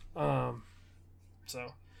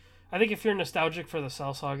 So I think if you're nostalgic for the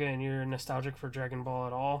Cell Saga and you're nostalgic for Dragon Ball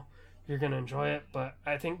at all, you're gonna enjoy it. But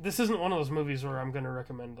I think this isn't one of those movies where I'm gonna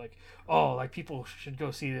recommend like, oh, like people should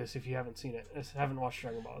go see this if you haven't seen it, haven't watched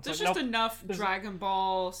Dragon Ball. It's There's like, just nope. enough There's- Dragon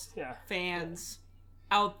Ball Yeah. fans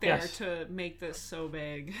out there Yes. to make this so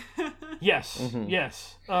big. Yes, Mhm.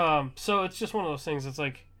 yes. So it's just one of those things. It's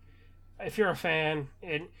like, if you're a fan,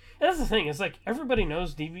 and that's the thing. It's like everybody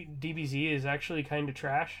knows DBZ is actually kind of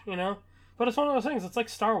trash, but But it's one of those things. It's like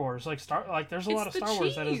Star Wars. Like there's a lot of It's the Star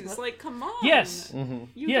Wars that is cheese. Like, come on. Yes. You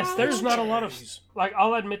Yes, gotta there's love not a lot of Cheese. like.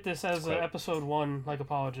 I'll admit this as an Quite. episode 1 like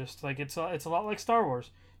apologist. Like it's a lot like Star Wars.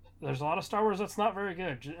 There's a lot of Star Wars that's not very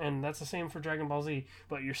good, and that's the same for Dragon Ball Z.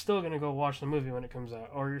 But you're still gonna go watch the movie when it comes out,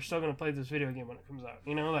 or you're still gonna play this video game when it comes out.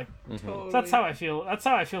 You know, like Totally. that's how I feel. That's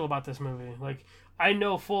how I feel about this movie. Like I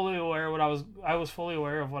know fully aware what I was fully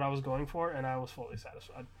aware of what I was going for, and I was fully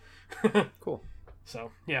satisfied. Cool. So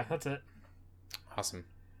yeah, that's it. Awesome.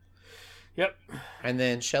 Yep. And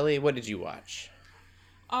then, Shelly, what did you watch?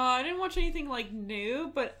 I didn't watch anything like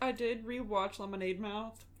new, but I did rewatch Lemonade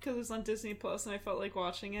Mouth because it was on Disney Plus, and I felt like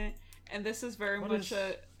watching it. And this is very much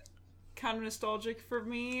a kind of nostalgic for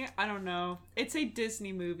me. I don't know. It's a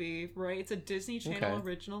Disney movie, right? It's a Disney Channel Okay.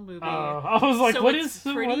 original movie. I was like, so what it's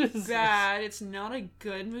is pretty what is this? bad. It's not a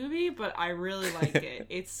good movie, but I really like it.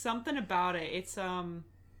 It's something about it. It's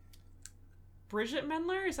Bridget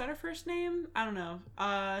Mendler, is that her first name? I don't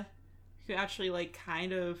know. Who actually like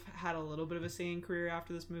kind of had a little bit of a singing career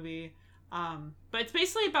after this movie. But it's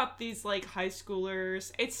basically about these like high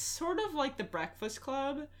schoolers. It's sort of like The Breakfast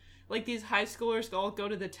Club. Like these high schoolers all go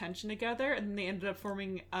to detention together, and then they ended up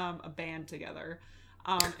forming a band together.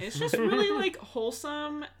 It's just really like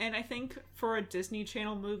wholesome, and I think for a Disney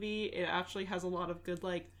Channel movie, it actually has a lot of good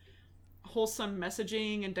like wholesome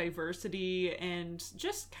messaging and diversity, and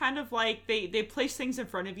just kind of like they place things in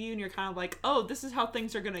front of you, and you're kind of like, oh, this is how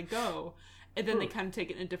things are gonna go, and then they kind of take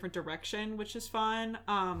it in a different direction, which is fun.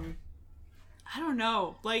 I don't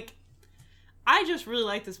know, like I just really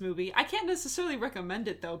like this movie. I can't necessarily recommend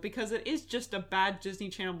it though, because it is just a bad Disney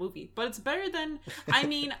Channel movie, but it's better than, I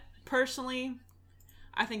mean, personally,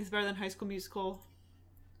 I think it's better than High School Musical.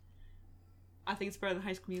 I think it's better than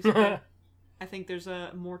High School Musical. I think there's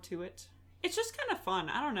more to it. It's just kind of fun.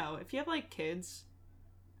 I don't know. If you have like kids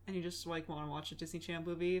and you just like want to watch a Disney Channel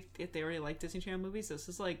movie, if they already like Disney Channel movies, this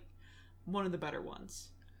is like one of the better ones.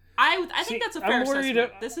 I think that's a fair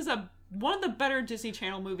assessment. This is one of the better Disney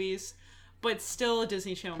Channel movies, but still a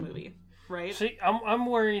Disney Channel movie, right? See, I'm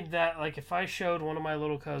worried that like if I showed one of my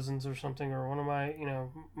little cousins or something, or one of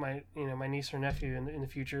my my niece or nephew in the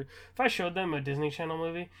future, if I showed them a Disney Channel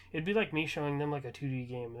movie, it'd be like me showing them like a 2D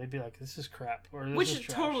game. They'd be like, "This is crap," or "This Which is is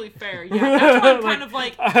trash." totally fair. Yeah, that's why I'm kind of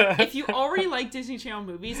like, if you already like Disney Channel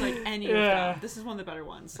movies, like any of them, this is one of the better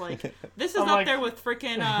ones. Like, this is I'm up like- there with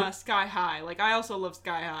freaking Sky High. Like, I also love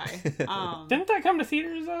Sky High. Didn't that come to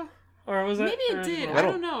theaters though, or was that? Maybe it or- did. I I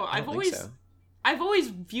don't know. I don't think so. I've always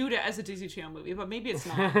viewed it as a Disney Channel movie, but maybe it's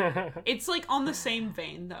not. It's like on the same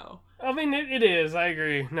vein though. I mean, it is. I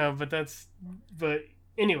agree. No, but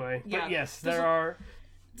anyway. Yeah, but yes, there's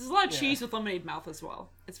there's a lot of cheese with Lemonade Mouth as well.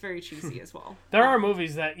 It's very cheesy as well. There are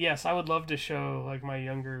movies that, yes, I would love to show, like, my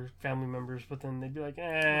younger family members, but then they'd be like,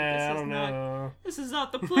 I don't know. This is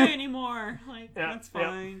not the play anymore. Like, Yeah, that's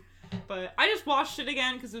fine. But I just watched it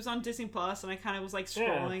again because it was on Disney Plus, and I kind of was, like, scrolling,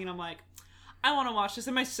 Yeah. and I'm like, I want to watch this.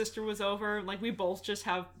 And my sister was over. Like, we both just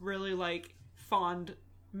have really, like, fond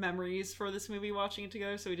memories for this movie watching it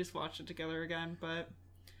together, so we just watched it together again. But,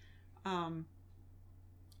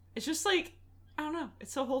 it's just, like, I don't know.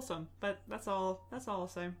 It's so wholesome, but that's all I'll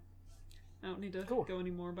say. I don't need to go any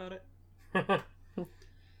more about it.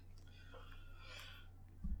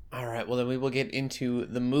 All right, well, then we will get into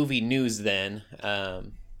the movie news then.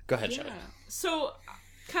 Go ahead, Shelly. So,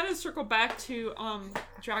 kind of circle back to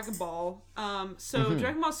Dragon Ball. Dragon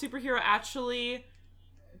Ball Superhero actually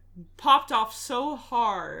popped off so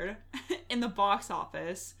hard in the box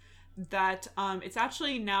office that it's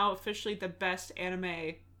actually now officially the best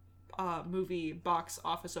anime movie box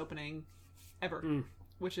office opening ever,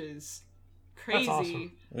 which is crazy. That's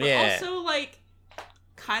awesome. But Yeah. also, like,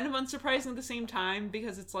 kind of unsurprising at the same time,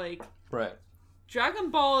 because it's like Right.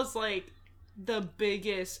 Dragon Ball is like the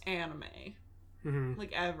biggest anime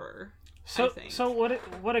like ever. I So, think.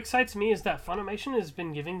 what excites me is that Funimation has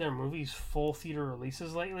been giving their movies full theater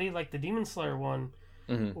releases lately. Like the Demon Slayer one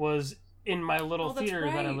was in my little that's theater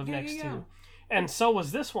that I right. live Yeah, next yeah, to. yeah. And so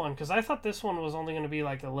was this one, because I thought this one was only going to be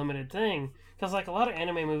like a limited thing. Because like a lot of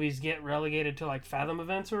anime movies get relegated to like Fathom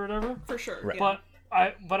events or whatever. For sure. Right.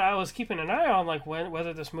 Yeah. But I was keeping an eye on like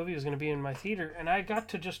whether this movie was going to be in my theater, and I got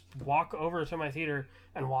to just walk over to my theater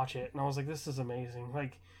and watch it, and I was like, this is amazing.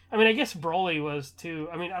 Like, I mean, I guess Broly was too.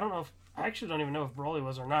 I mean, I actually don't even know if Broly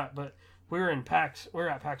was or not, but we were at PAX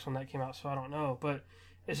when that came out, so I don't know. But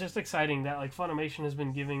it's just exciting that like Funimation has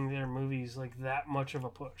been giving their movies like that much of a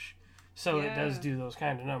push, so it does do those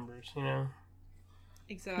kind of numbers, you know.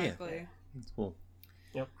 Exactly. That's cool.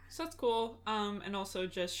 So that's cool. And also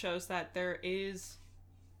just shows that there is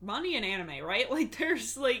money in anime, right? Like,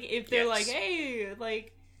 there's like, if they're Yes. like, hey,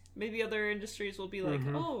 like, maybe other industries will be like,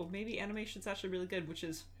 Mhm. oh, maybe animation's actually really good, which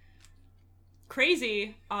is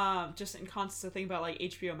crazy. Just in context to think about like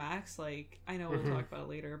HBO Max. Like, I know we'll talk about it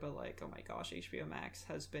later, but like, oh my gosh, HBO Max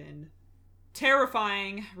has been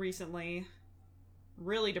terrifying recently.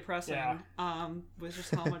 Really depressing. Yeah. With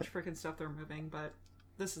just how much freaking stuff they're moving, but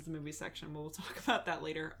this is the movie section. We'll talk about that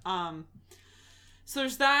later. So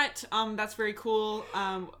there's that. That's very cool.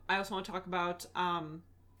 I also want to talk about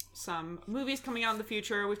some movies coming out in the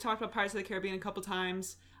future. We've talked about Pirates of the Caribbean a couple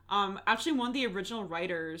times. Actually, one of the original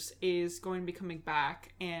writers is going to be coming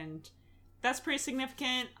back, and that's pretty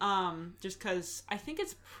significant. Just because I think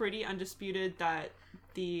it's pretty undisputed that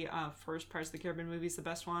the first Pirates of the Caribbean movie is the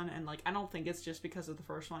best one, and like I don't think it's just because of the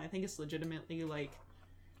first one. I think it's legitimately like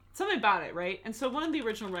something about it, right? And so one of the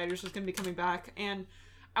original writers is going to be coming back, and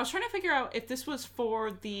I was trying to figure out if this was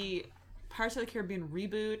for the Pirates of the Caribbean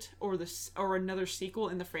reboot or another sequel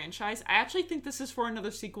in the franchise. I actually think this is for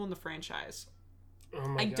another sequel in the franchise. Oh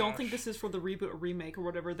my I don't think gosh. this is for the reboot or remake or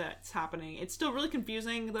whatever that's happening. It's still really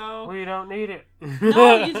confusing though. We don't need it.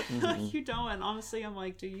 No, you don't. And honestly, I'm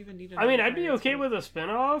like, do you even need? I mean, I'd be Pirates okay movie? with a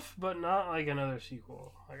spin-off, but not like another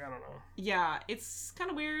sequel. Like, I don't know. Yeah, it's kind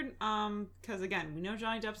of weird. Because again, we know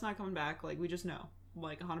Johnny Depp's not coming back. Like, we just know,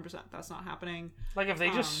 like 100%, that's not happening. Like, if they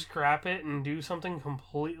just scrap it and do something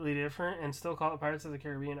completely different and still call it Pirates of the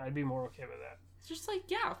Caribbean, I'd be more okay with that. Just like,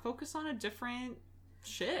 yeah, focus on a different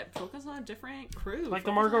ship. Focus on a different crew. Like the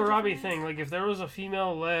focus Margot on a Robbie different- thing. Like, if there was a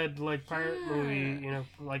female-led, like, pirate Yeah. movie, you know,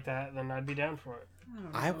 like that, then I'd be down for it. don't know,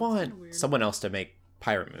 I it's kinda want weird. someone else to make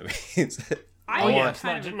pirate movies. I Oh, yeah, want it's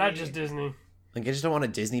kind not, of not agree. just Disney. Like, I just don't want a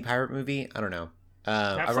Disney pirate movie. I don't know.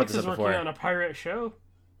 I brought Netflix this is up working before. on a pirate show.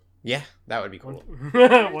 Yeah, that would be cool.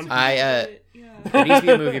 One- I, Yeah. There needs to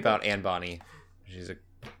be a movie about Anne Bonny. She's a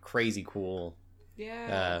crazy cool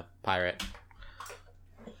Yeah. pirate.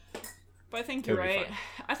 But I think It you're would be right. fun.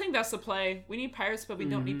 I think that's the play. We need pirates, but we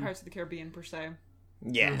don't need Mhm. Pirates of the Caribbean per se.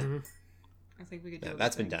 Yeah, Mhm. I think we could do yeah other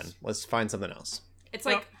that's been things. done. Let's find something else. It's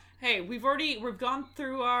Yep. like, hey, we've gone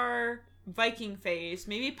through our Viking phase.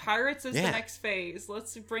 Maybe pirates is the Yeah. next phase.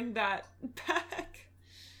 Let's bring that back.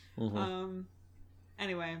 Mhm.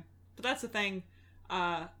 Anyway, but that's the thing.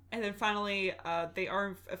 And then finally, they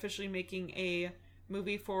are officially making a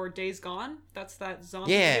movie for Days Gone. That's that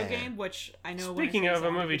zombie Yeah. video game, which I know. Speaking when I say of a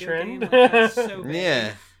zombie movie video trend. game, like, that's so big.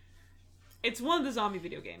 Yeah. It's one of the zombie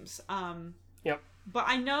video games. Yep. But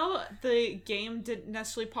I know the game didn't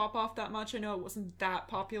necessarily pop off that much. I know it wasn't that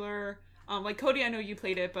popular. Like Cody, I know you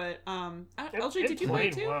played it, but LJ, did you play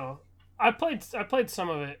it played too? well. I played some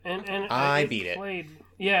of it, and I beat it. Played,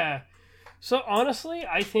 yeah. So honestly,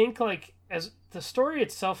 I think like as the story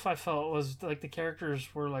itself, I felt was like the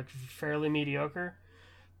characters were like fairly mediocre.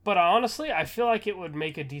 But honestly, I feel like it would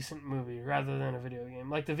make a decent movie rather than a video game.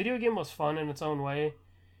 Like the video game was fun in its own way,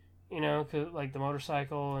 you know, 'cause, like the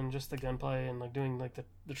motorcycle and just the gunplay and like doing like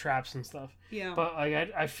the traps and stuff. Yeah. But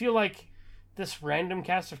like I feel like this random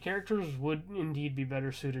cast of characters would indeed be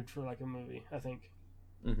better suited for like a movie. I think.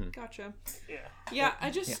 Gotcha. Yeah. Yeah, I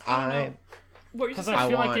just Yeah, I don't know. What were you Because saying? I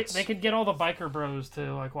feel like want- they could get all the biker bros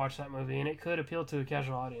to like watch that movie, and it could appeal to a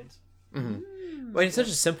casual audience. Well, it's such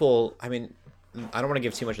a simple. I mean, I don't want to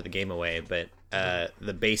give too much of the game away, but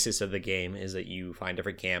the basis of the game is that you find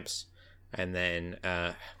different camps, and then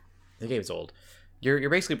the game's old. You're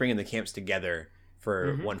basically bringing the camps together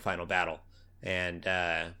for one final battle, and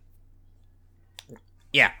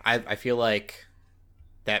yeah, I feel like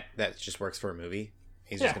that just works for a movie.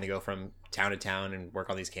 He's just Yeah. going to go from town to town and work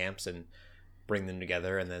on these camps and bring them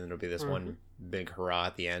together, and then it'll be this one big hurrah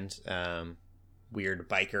at the end. Weird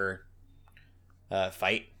biker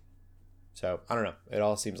fight. So I don't know. It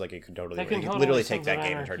all seems like it could totally, They it can could totally literally Sons take of that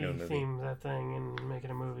game and turn it into a Anarchy movie. theme that thing and make it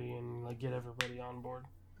a movie and like get everybody on board.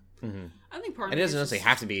 I think part And of it doesn't is necessarily just-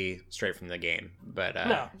 have to be straight from the game, but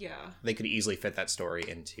No. Yeah. they could easily fit that story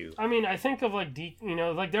into. I mean, I think of like you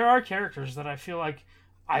know, like there are characters that I feel like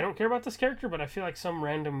I don't care about this character, but I feel like some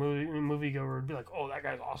random moviegoer would be like, "Oh, that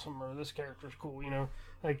guy's awesome," or "This character's cool," you know.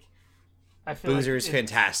 Like, I feel Boozer is like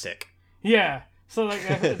fantastic. yeah. So like,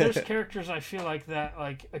 there's characters I feel like that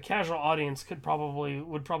like a casual audience would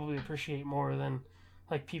probably appreciate more than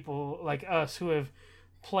like people like us who have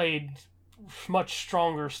played much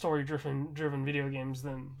stronger story driven video games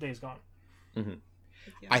than Days Gone.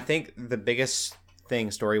 I think the biggest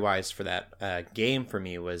thing story wise for that game for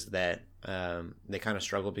me was that they kind of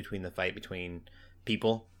struggled between the fight between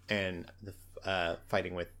people and the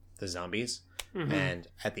fighting with the zombies. And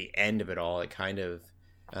at the end of it all, it kind of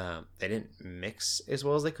they didn't mix as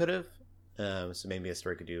well as they could have. So maybe a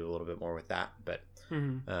story could do a little bit more with that. But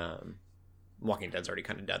Walking Dead's already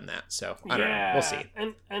kind of done that. So I don't know. We'll see.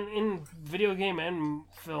 And in video game and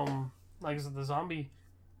film, like I said, the zombie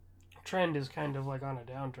trend is kind of like on a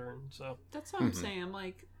downturn. So That's what I'm saying.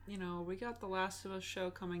 Like, you know, we got the Last of Us show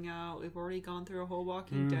coming out. We've already gone through a whole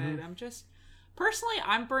Walking Dead. I'm just personally,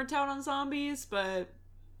 I'm burnt out on zombies, but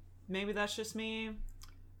maybe that's just me.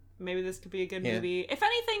 Maybe this could be a good movie. If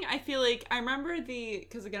anything, I feel like I remember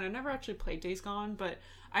because again, I never actually played Days Gone, but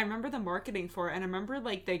I remember the marketing for it, and I remember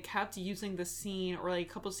like they kept using the scene or like a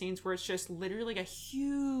couple scenes where it's just literally like a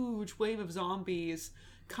huge wave of zombies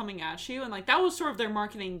coming at you, and like that was sort of their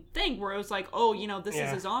marketing thing where it was like, oh, you know, this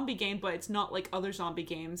is a zombie game, but it's not like other zombie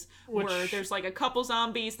games where there's like a couple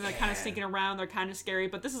zombies and they're kind of sneaking around, they're kind of scary,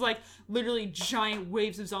 but this is like literally giant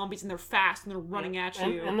waves of zombies and they're fast and they're running at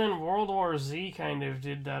you. And then World War Z kind of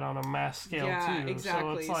did that on a mass scale too.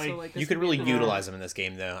 Exactly. So it's like you could really utilize them in this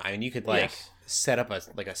game, though. I mean, you could like set up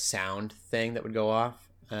a sound thing that would go off.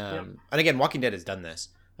 And again, Walking Dead has done this.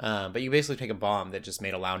 But you basically take a bomb that just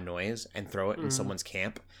made a loud noise and throw it in someone's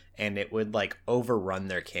camp, and it would like overrun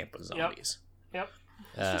their camp with zombies. Yep.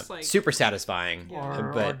 Just like, super satisfying.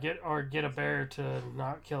 Or get a bear to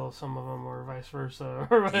not kill some of them, or vice versa.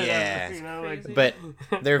 Or whatever, yeah. You know, like, but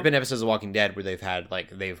there have been episodes of Walking Dead where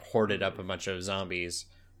they've hoarded up a bunch of zombies,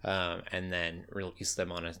 and then released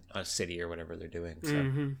them on a city or whatever they're doing.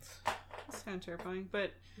 So. It's kind of terrifying,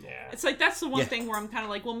 but yeah, it's like that's the one thing where I'm kind of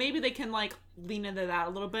like, well, maybe they can like lean into that a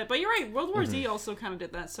little bit. But you're right, World War Z also kind of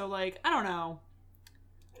did that. So like, I don't know.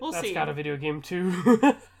 We'll see. That's got a video game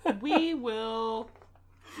too. We will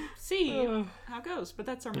see how it goes. But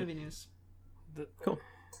that's our movie news. Cool.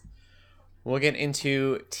 We'll get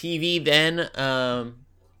into TV then.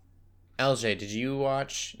 LJ, did you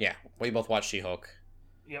watch? Yeah, we both watched She-Hulk.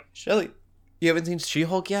 Yep. Shelly, you haven't seen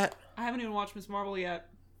She-Hulk yet? I haven't even watched Ms. Marvel yet.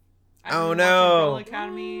 Oh no! Umbrella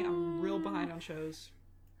Academy. I'm real behind on shows.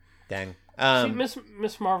 Dang. See,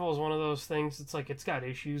 Miss Marvel is one of those things. It's like it's got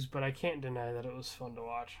issues, but I can't deny that it was fun to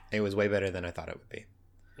watch. It was way better than I thought it would be.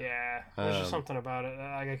 Yeah, there's just something about it that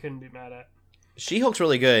I couldn't be mad at. She-Hulk's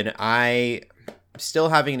really good. I'm still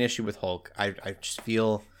having an issue with Hulk. I just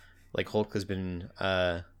feel like Hulk has been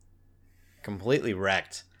completely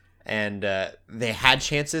wrecked, and they had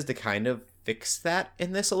chances to kind of fix that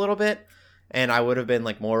in this a little bit. And I would have been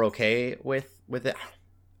like more okay with it.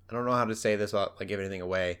 I don't know how to say this without like giving anything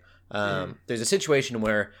away. There's a situation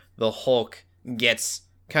where the Hulk gets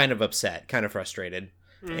kind of upset, kind of frustrated,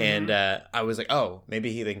 and I was like, oh,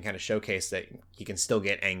 maybe they can kind of showcase that he can still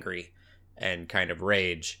get angry and kind of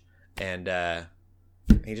rage, and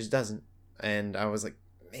he just doesn't. And I was like,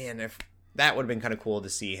 man, if that would have been kind of cool to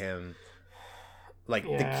see him. Like,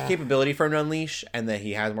 the capability for him to unleash, and that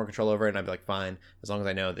he has more control over it, and I'd be like, fine, as long as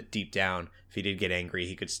I know that deep down, if he did get angry,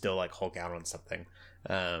 he could still, like, Hulk out on something.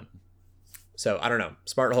 So, I don't know.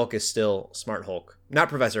 Smart Hulk is still Smart Hulk. Not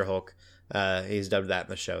Professor Hulk. He's dubbed that in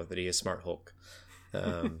the show, that he is Smart Hulk.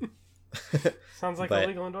 Sounds like a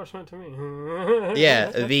legal endorsement to me.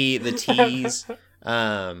 Yeah, the tease,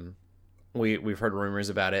 we've heard rumors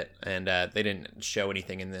about it, and they didn't show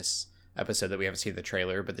anything in this episode that we haven't seen the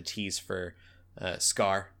trailer, but the tease for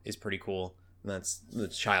Scar is pretty cool. And that's the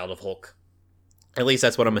child of Hulk. At least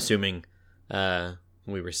that's what I'm assuming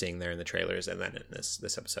we were seeing there in the trailers and then in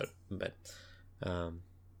this episode. But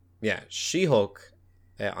yeah, She-Hulk,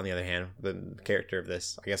 on the other hand, the character of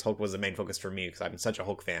this, I guess Hulk was the main focus for me because I'm such a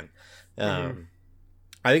Hulk fan. I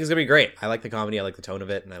think it's gonna be great. I like the comedy, I like the tone of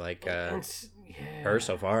it, and I like her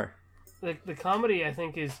so far. The comedy, I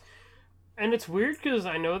think, is, and it's weird because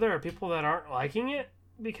I know there are people that aren't liking it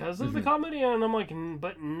because of the comedy, and I'm like,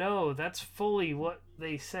 but no, that's fully what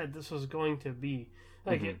they said this was going to be.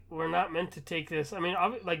 Like, we're not meant to take this. I mean,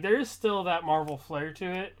 like, there is still that Marvel flair to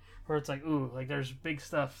it, where it's like, ooh, like, there's big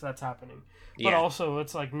stuff that's happening. But also,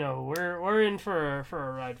 it's like, no, we're in for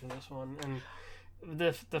a ride for this one. And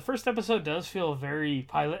the first episode does feel a very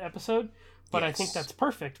pilot episode, but I think that's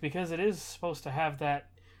perfect, because it is supposed to have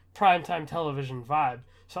that primetime television vibe.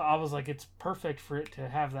 So I was like, it's perfect for it to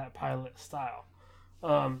have that pilot style.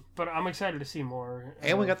 But I'm excited to see more.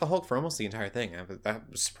 And we got the Hulk for almost the entire thing. That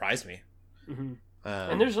surprised me.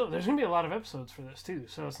 And there's gonna be a lot of episodes for this too,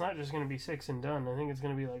 so it's not just gonna be 6 and done. I think it's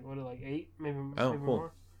gonna be like 8, maybe cool.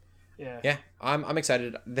 more. Yeah, I'm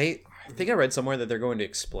excited. I think I read somewhere that they're going to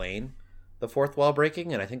explain the fourth wall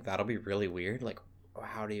breaking, and I think that'll be really weird. Like,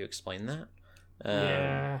 how do you explain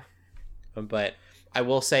that? But I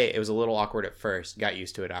will say it was a little awkward at first. Got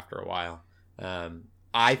used to it after a while.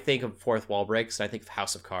 I think of fourth wall breaks, and I think of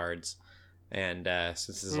House of Cards. And since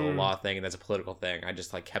this is a law thing and that's a political thing, I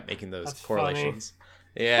just like kept making those correlations.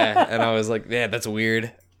 Funny. Yeah, and I was like, yeah, that's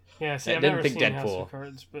weird. Yeah, see, I've never seen House of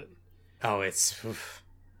Cards, but it's oof.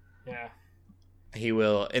 Yeah. he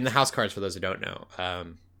will in the House Cards. For those who don't know,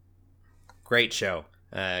 great show.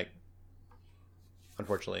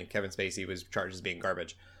 Unfortunately, Kevin Spacey was charged as being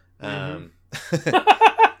garbage. I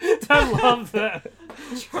love that.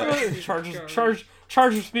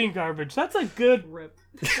 Chargers being garbage. That's a good Rip.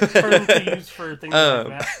 term to use for things like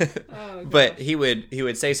that. Oh, But gosh. he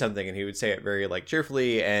would say something, and he would say it very like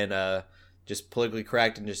cheerfully and just politically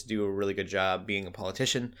correct, and just do a really good job being a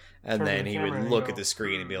politician. And Turn then the he camera would and look go, at the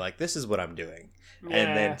screen and be like, "This is what I'm doing," Yeah.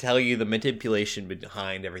 and then tell you the manipulation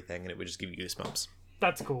behind everything, and it would just give you goosebumps.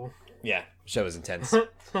 That's cool. Yeah, show is intense.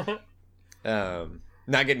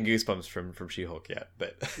 Not getting goosebumps from She-Hulk yet,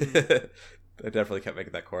 but I definitely kept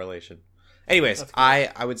making that correlation. Anyways, That's cool.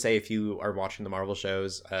 I would say if you are watching the Marvel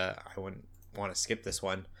shows, I wouldn't want to skip this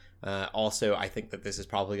one. Also, I think that this is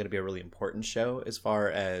probably going to be a really important show as far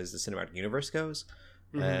as the cinematic universe goes.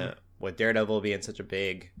 With Daredevil being such a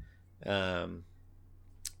big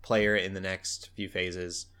player in the next few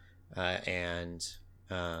phases, and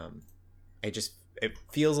it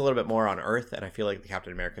feels a little bit more on Earth, and I feel like the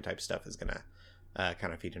Captain America type stuff is gonna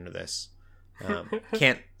kind of feed into this.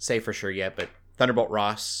 Can't say for sure yet, but Thunderbolt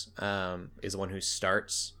Ross is the one who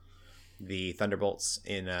starts the Thunderbolts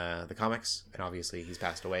in the comics, and obviously he's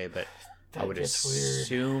passed away, but I would gets weird.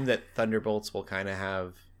 assume that Thunderbolts will kind of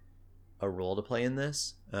have a role to play in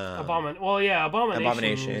this.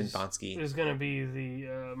 Abomination is, Bonsky. is going to be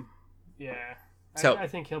the So- I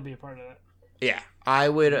think he'll be a part of that. Yeah, I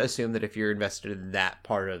would assume that if you're invested in that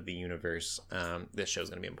part of the universe, this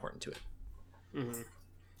show's going to be important to it.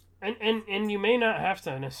 And you may not have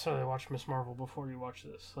to necessarily watch Miss Marvel before you watch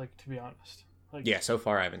this. Like, to be honest, like Yeah, so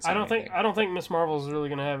far I haven't seen anything. I don't think Miss Marvel is really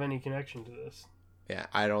going to have any connection to this. Yeah,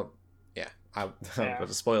 I don't. Yeah, I'm Yeah. about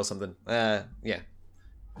to spoil something. Yeah,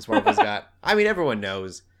 Miss Marvel's got. I mean, everyone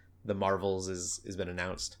knows the Marvels has been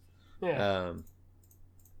announced. Yeah,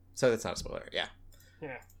 So that's not a spoiler. Yeah,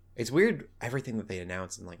 yeah, it's weird everything that they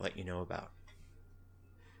announce and like let you know about.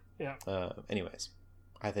 yeah. Anyways,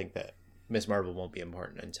 I think that Miss Marvel won't be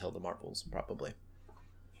important until the Marvels probably.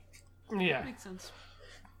 Yeah. Makes sense.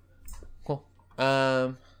 Cool.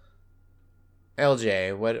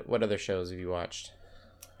 LJ, what other shows have you watched?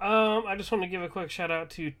 I just want to give a quick shout out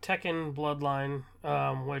to Tekken Bloodline,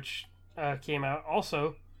 which came out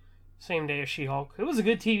also same day as She-Hulk. It was a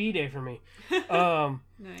good TV day for me.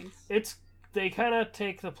 Nice. They kind of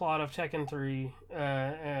take the plot of Tekken 3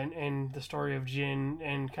 and the story of Jin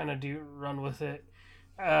and kind of run with it.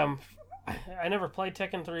 I never played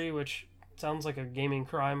Tekken 3, which sounds like a gaming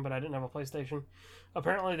crime, but I didn't have a PlayStation.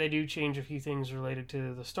 Apparently, they do change a few things related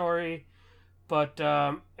to the story, but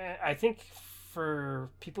I think for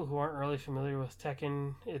people who aren't really familiar with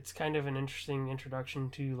Tekken, it's kind of an interesting introduction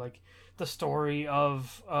to like the story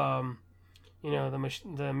of the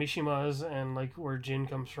Mishimas and like where Jin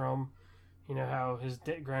comes from. You know how his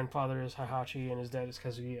grandfather is Heihachi and his dad is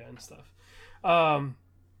Kazuya and stuff.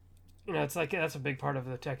 It's like that's a big part of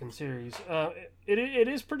the Tekken series. It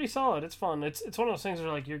is pretty solid. It's fun. It's one of those things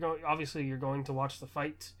where like you're going to watch the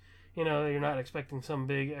fights. You're not expecting some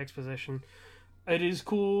big exposition. It is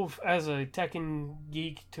cool as a Tekken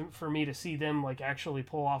geek for me to see them like actually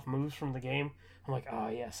pull off moves from the game. I'm like, oh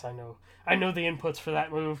yes, I know the inputs for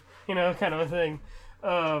that move. Kind of a thing.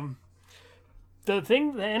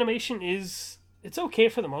 The animation it's okay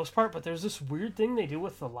for the most part, but there's this weird thing they do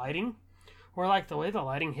with the lighting, where like the way the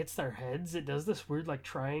lighting hits their heads, it does this weird like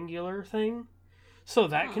triangular thing, so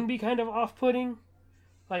that can be kind of off-putting.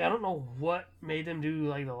 Like I don't know what made them do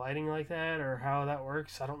like the lighting like that or how that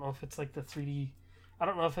works. I don't know if it's like the 3D. I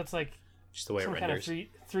don't know if it's like Just the way it some renders. kind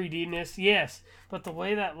of 3D-ness. Yes, but the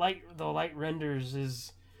way that the light renders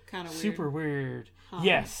is Kind of weird. super weird. Huh.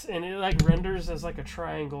 Yes, and it like renders as like a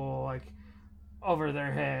triangle like over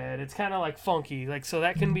their head. It's kind of like funky, like so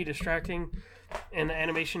that can be distracting. And the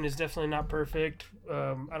animation is definitely not perfect.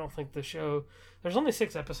 I don't think the show. There's only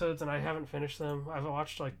 6 episodes, and I haven't finished them. I've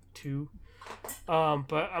watched like 2,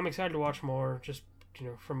 but I'm excited to watch more. Just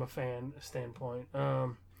from a fan standpoint.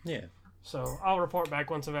 Yeah. So I'll report back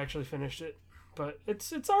once I've actually finished it. But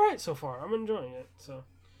it's all right so far. I'm enjoying it. So.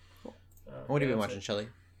 What have you been that's watching, it. Shelly?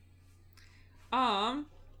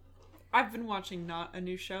 I've been watching not a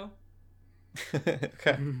new show.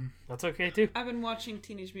 Okay. That's okay too. I've been watching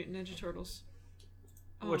Teenage Mutant Ninja Turtles.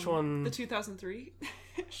 Which one? The 2003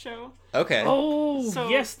 show. Okay. Oh So-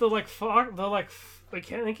 yes, I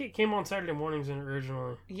think it came on Saturday mornings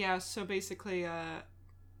originally. Yeah, so basically,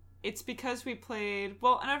 it's because we played...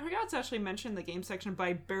 Well, and I forgot to actually mention the game section, but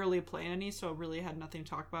I barely played any, so I really had nothing to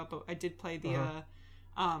talk about. But I did play the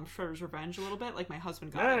Shredder's Revenge a little bit. Like, my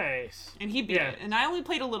husband got it. Nice. And he beat Yeah. it. And I only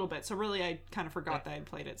played a little bit, so really I kind of forgot that I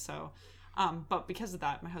played it. So, but because of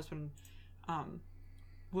that, my husband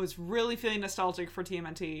was really feeling nostalgic for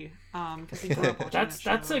TMNT because he grew up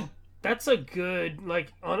watching That's a good,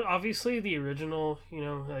 like, obviously the original, you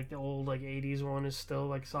know, like the old like 80s one is still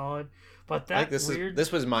like solid, but that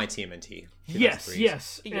this was my TMNT. Yes. Yeah,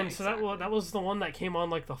 And so exactly. that was the one that came on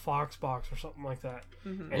like the Fox box or something like that.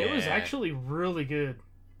 Mhm. And it was Yeah. actually really good.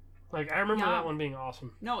 Like I remember Yeah. that one being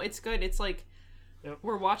awesome. No, it's good. It's like Yep.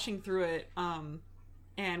 we're watching through it,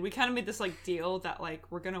 and we kind of made this like deal that like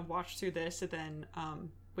we're gonna watch through this, and then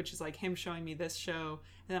which is like him showing me this show,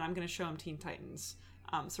 and then I'm gonna show him Teen Titans.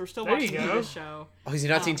 So we're still There you watching through go. this show. Oh, has he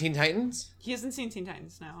not seen Teen Titans? He hasn't seen Teen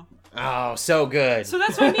Titans now. Oh, so good. So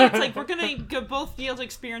that's what I mean. It's like we're gonna both be able to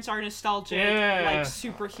experience our nostalgic Yeah. like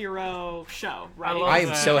superhero show, right? love I am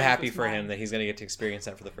that. so happy It's for mine. him that he's going to get to experience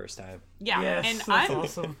that for the first time. Yeah, Yes, and that's I'm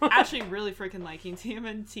awesome. actually really freaking liking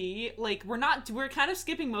TMNT. Like we're kind of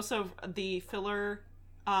skipping most of the filler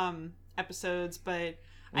episodes, but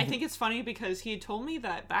I think it's funny because he had told me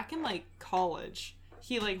that back in like college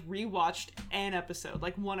he like rewatched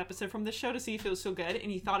one episode from the show to see if it was still good,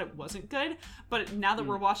 and he thought it wasn't good. But now that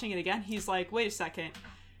we're watching it again, he's like, wait a second.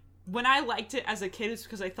 When I liked it as a kid, it's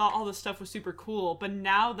because I thought all this stuff was super cool. But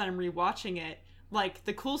now that I'm rewatching it, like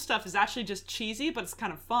the cool stuff is actually just cheesy, but it's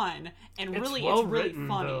kind of fun, and It's really, well it's really written,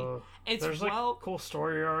 funny. though. It's There's like cool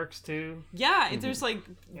story arcs too. yeah, there's like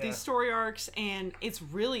Yeah. these story arcs, and it's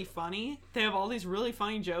really funny. They have all these really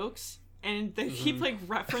funny jokes, and they keep like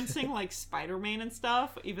referencing like Spider-Man and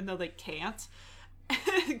stuff, even though they can't.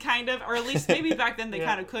 Kind of, or at least maybe back then they Yeah.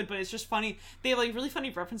 kind of could, but it's just funny. They have like really funny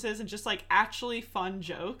references and just like actually fun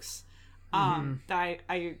jokes that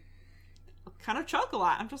I kind of chuckle a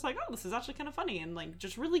lot. I'm just like, oh, this is actually kind of funny, and like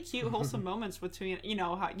just really cute wholesome moments between, you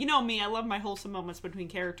know me, I love my wholesome moments between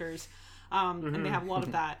characters, and they have a lot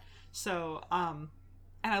of that. So and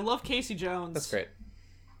I love Casey Jones. That's great.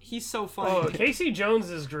 He's so funny. Oh, Casey Jones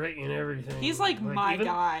is great in everything. He's like my even-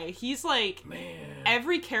 guy. He's like Man.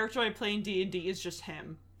 every character I play in D&D is just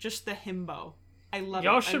him, just the himbo. I love it.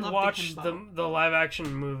 Y'all I should love watch himbo. the live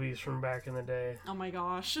action movies from back in the day. Oh my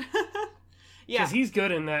gosh. Yeah. Because he's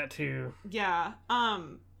good in that too. Yeah.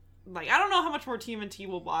 Like I don't know how much more TMNT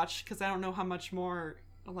we'll watch because I don't know how much more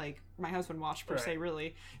like my husband watched per se, Right.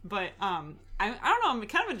 really. But I don't know. I'm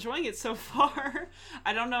kind of enjoying it so far.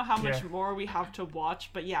 I don't know how much Yeah. more we have to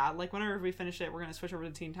watch, but yeah, like whenever we finish it, we're gonna switch over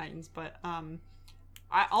to Teen Titans. But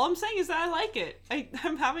all I'm saying is that I like it.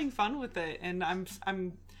 I'm having fun with it, and I'm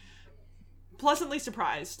pleasantly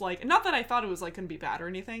surprised. Like, not that I thought it was like gonna be bad or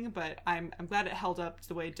anything, but I'm glad it held up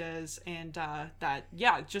the way it does, and that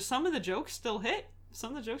yeah, just some of the jokes still hit.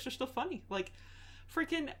 Some of the jokes are still funny. Like,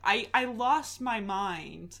 freaking, I lost my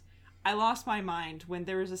mind. I lost my mind when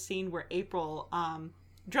there was a scene where April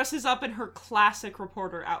dresses up in her classic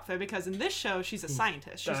reporter outfit, because in this show she's a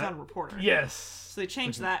scientist. She's not a reporter. Yes. So they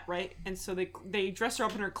changed that, right? And so they dress her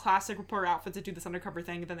up in her classic reporter outfit to do this undercover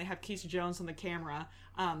thing, and then they have Casey Jones on the camera.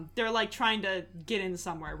 They're like trying to get in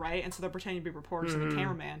somewhere, right? And so they're pretending to be reporters and the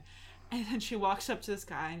cameraman. And then she walks up to this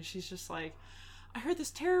guy and she's just like, I heard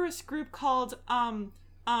this terrorist group called and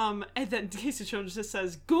then Casey Jones just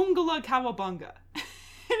says Goongala Kawabunga.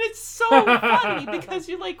 And it's so funny because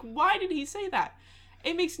you're like, why did he say that?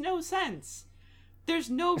 It makes no sense. There's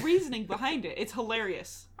no reasoning behind it. It's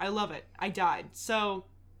hilarious. I love it. I died. So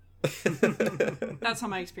that's how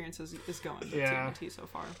my experience is going with Yeah. TMNT so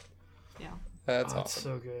far. Yeah. That's Oh, it's awesome.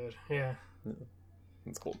 so good. Yeah.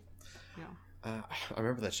 That's cool. Yeah. I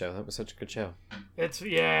remember that show. That was such a good show. It's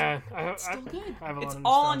yeah. It's still good. I have a lot It's of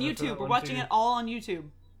all on nostalgia for that YouTube. We're one, watching too. it all on YouTube.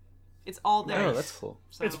 It's all there. Oh, that's cool.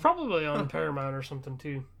 So, It's probably on Paramount or something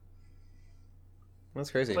too. That's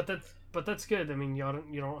crazy. But that's good. I mean, you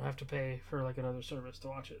don't have to pay for like another service to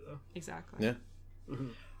watch it though. exactly. Yeah.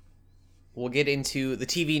 We'll get into the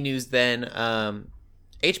TV news then.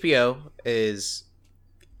 HBO is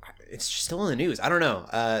it's just still in the news. I don't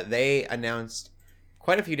know. They announced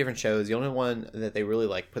quite a few different shows. The only one that they really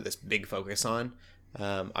like put this big focus on,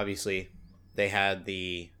 obviously, they had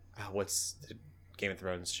the what's the Game of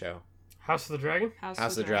Thrones show? House of the Dragon. House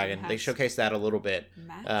Of the Dragon. They has showcased that a little bit,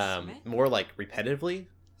 Matt Smith. more like repetitively,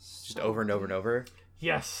 just over and over and over.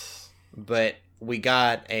 Yes. But we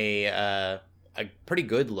got a pretty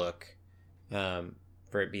good look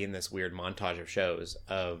for it being this weird montage of shows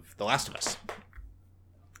of The Last of Us.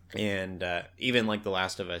 And even like The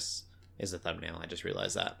Last of Us is a thumbnail. I just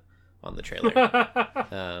realized that on the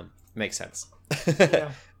trailer. Makes sense.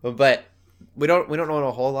 Yeah. But we don't know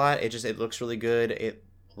a whole lot. It looks really good. It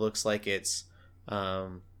looks like it's I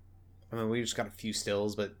mean, we just got a few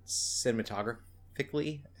stills, but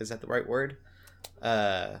cinematographically, is that the right word?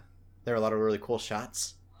 There are a lot of really cool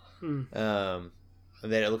shots.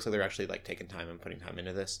 That it looks like they're actually like taking time and putting time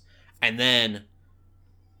into this. And then,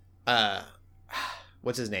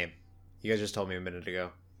 what's his name? You guys just told me a minute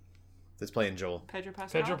ago. That's playing Joel. Pedro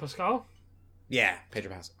Pascal. Pedro Pascal? Yeah,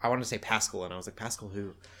 Pedro Pascal. I wanted to say Pascal, and I was like, Pascal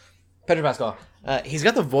who? Pedro Pascal. He's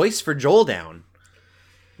got the voice for Joel down,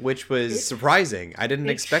 which was surprising. I didn't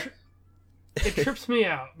expect. It trips me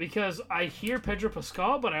out because I hear Pedro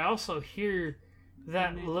Pascal, but I also hear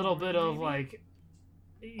that little bit of like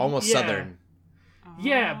Almost yeah. Southern.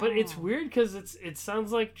 Yeah, but it's weird because it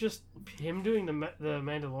sounds like just him doing the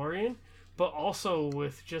Mandalorian, but also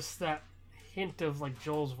with just that hint of like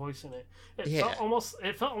Joel's voice in it.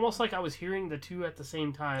 It felt almost like I was hearing the two at the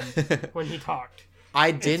same time when he talked.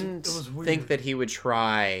 I didn't it was weird. think that he would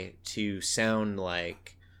try to sound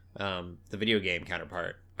like the video game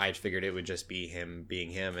counterpart. I figured it would just be him being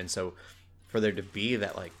him, and so for there to be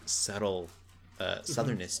that like subtle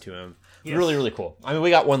southernness to him, Yes. really, really cool. I mean,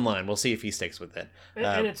 we got one line. We'll see if he sticks with it.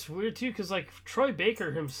 And it's weird too because like Troy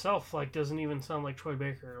Baker himself like doesn't even sound like Troy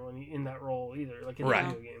Baker when he in that role either, like in the Right.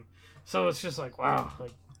 video game. So it's just like wow,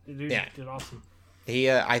 like the dude did awesome.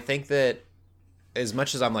 He, I think that as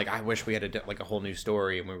much as I'm like, I wish we had a whole new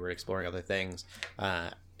story and we were exploring other things.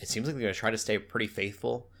 It seems like they're gonna try to stay pretty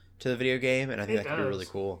faithful to the video game, and I think that could be really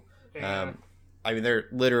cool. Yeah. I mean, they're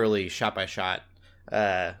literally shot by shot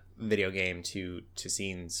video game to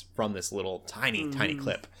scenes from this little tiny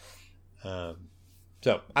clip.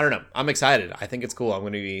 So I don't know. I'm excited. I think it's cool. I'm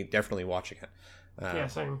going to be definitely watching it. Yeah,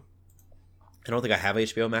 same. I don't think I have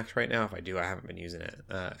HBO Max right now. If I do, I haven't been using it,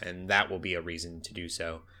 and that will be a reason to do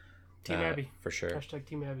so. Team Abby for sure. Hashtag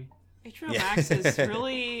Team Abby. HBO Max is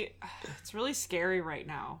really, it's really scary right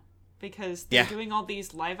now because they're doing all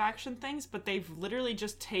these live action things, but they've literally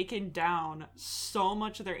just taken down so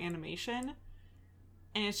much of their animation,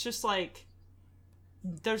 and it's just like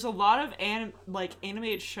there's a lot of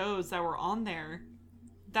animated shows that were on there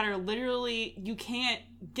that are literally you can't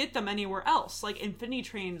get them anywhere else. Like Infinity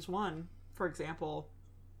Train is one, for example.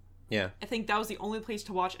 Yeah, I think that was the only place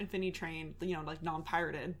to watch Infinity Train, like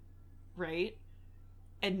non-pirated, right?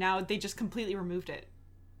 And now they just completely removed it.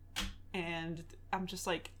 And I'm just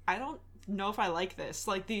like, I don't know if I like this.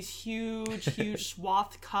 Like these huge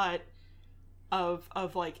swath cut of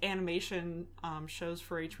like animation shows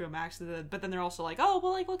for HBO Max, but then they're also like, oh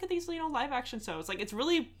well, like look at these live action shows. Like it's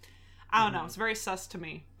really, I don't know, it's very sus to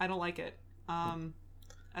me. I don't like it. I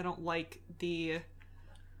don't like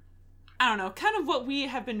I don't know, kind of what we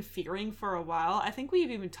have been fearing for a while. I think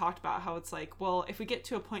we've even talked about how it's like, well, if we get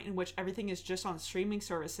to a point in which everything is just on streaming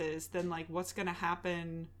services, then like what's going to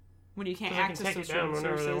happen when you can't access those streaming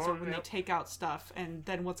services or when they take out stuff, and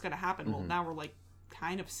then what's going to happen? Well, now we're like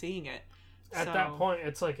kind of seeing it. At that point,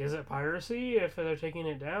 it's like, is it piracy if they're taking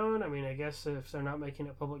it down? I mean, I guess if they're not making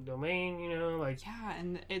it public domain, like... Yeah,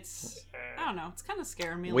 and it's... I don't know. It's kind of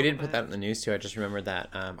scaring me We didn't put that in the news, too. I just remembered that.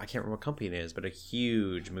 I can't remember what company it is, but a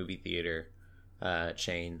huge movie theater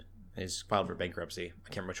chain is filed for bankruptcy. I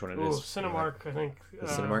can't remember which one it is. Cinemark, I think.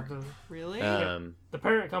 Cinemark? Really? The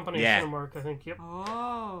parent company is Cinemark, I think. Yep.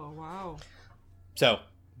 Oh, wow. So,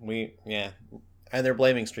 and they're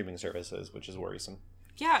blaming streaming services, which is worrisome.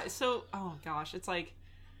 Yeah, so, oh gosh, it's like,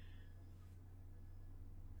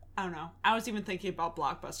 I don't know. I was even thinking about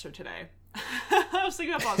Blockbuster today. I was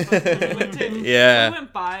thinking about Blockbuster. We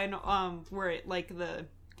went by and, where the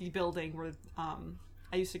building where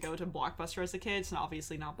I used to go to Blockbuster as a kid. It's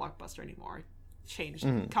obviously not Blockbuster anymore. It changed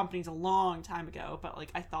companies a long time ago. But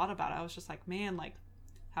like I thought about it, I was just like, man, like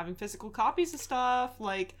having physical copies of stuff,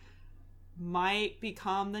 like might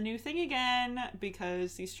become the new thing again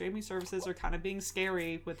because these streaming services are kind of being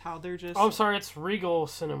scary with how they're just... Oh, I'm sorry, it's Regal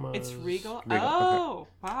Cinemas. It's Regal? Oh,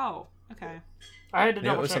 okay. Wow. Okay. I had to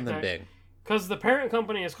double check check something that. Big. Because the parent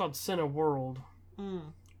company is called Cineworld,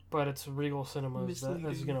 but it's Regal Cinemas that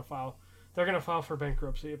is going to file. They're going to file for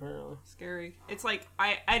bankruptcy, apparently. Scary. It's like,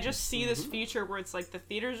 I just see this future where it's like the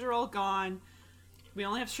theaters are all gone. We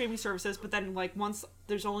only have streaming services, but then like once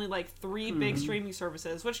there's only like 3 big streaming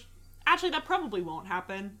services, which... Actually, that probably won't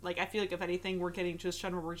happen. Like, I feel like if anything, we're getting to a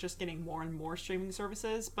trend where we're just getting more and more streaming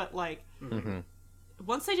services. But like,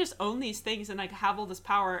 once they just own these things and like have all this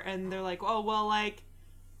power, and they're like, oh well, like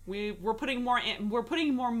we're putting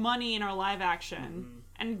more money in our live action.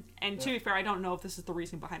 And to be fair, I don't know if this is the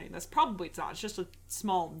reason behind it. This probably it's not. It's just a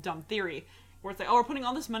small dumb theory where it's like, oh, we're putting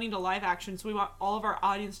all this money into live action, so we want all of our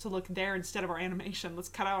audience to look there instead of our animation. Let's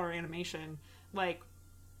cut out our animation. Like,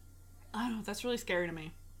 I don't know. That's really scary to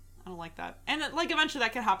me. I don't like that. And, like, eventually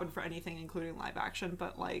that could happen for anything, including live action,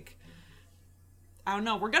 but, like, I don't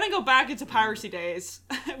know. We're gonna go back into piracy days.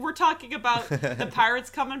 We're talking about the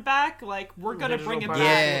pirates coming back. Like, we're gonna bring it back.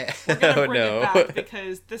 Yeah. We're gonna bring it back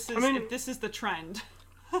because this is the trend.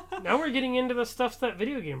 Now we're getting into the stuff that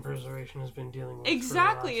video game preservation has been dealing with.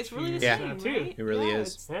 Exactly, it's really the Yeah. same, too. right? It really Yeah,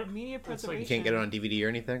 is. it's Yeah. media It's like preservation. You can't get it on DVD or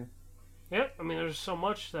anything. Yep, I mean, there's so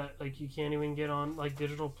much that like you can't even get on like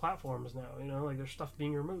digital platforms now. You know, like there's stuff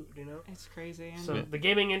being removed. You know, It's crazy. And so the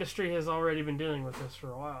gaming industry has already been dealing with this for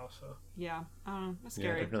a while. So yeah, that's Yeah,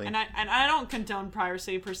 scary. definitely. And I don't condone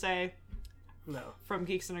piracy per se no, from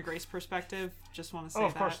Geeks and a Grace perspective. Just want to say oh,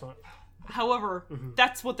 of that. course not. However,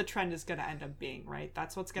 that's what the trend is going to end up being, right?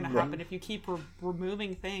 That's what's going to happen if you keep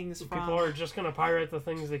removing things from. People are just gonna pirate the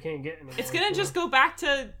things they can't get anymore. It's going to just go back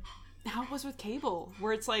to how it was with cable,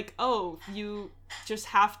 where it's like, oh, you just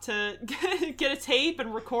have to get a tape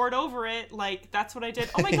and record over it. Like, that's what I did.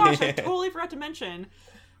 Oh my gosh, I totally forgot to mention.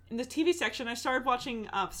 In the TV section, I started watching,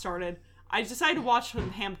 I decided to watch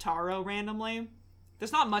Hamtaro randomly.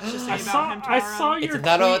 There's not much to say about Hamtaro. I saw your It's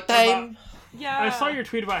not all tweet time. about- Yeah. I saw your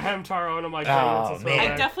tweet about Hamtaro, and I'm like, Oh, oh, that's a man. I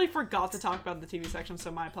throwback. definitely forgot to talk about the TV section, so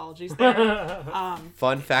my apologies there.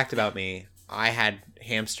 Fun fact about me: I had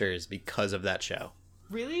hamsters because of that show.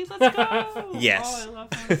 Really? Let's go! Yes. Oh, I love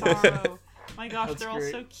Hamtaro. My gosh, That's they're all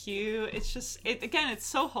great. so cute. It's just, again, it's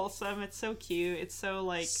so wholesome. It's so cute. It's so,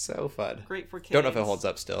 like, So fun. great for kids. Don't know if it holds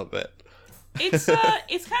up still, but It's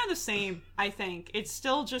kind of the same, I think. It's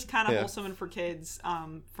still just kind of Yeah. wholesome and for kids.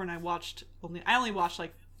 For when I only watched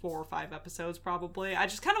like 4 or 5 episodes probably. I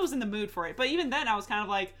just kind of was in the mood for it. But even then I was kind of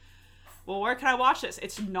like, well, where can I watch this?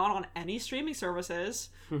 It's not on any streaming services.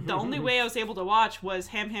 The only way I was able to watch was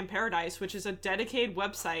Ham Ham Paradise, which is a dedicated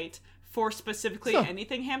website for specifically Huh.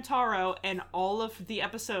 anything Hamtaro, and all of the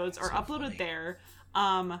episodes are uploaded there.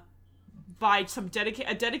 By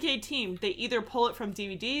a dedicated team. They either pull it from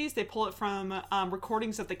DVDs, they pull it from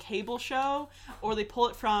recordings of the cable show, or they pull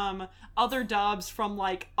it from other dubs from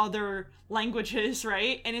like other languages,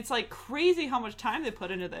 right? And it's like crazy how much time they put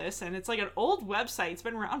into this, and it's like an old website. It's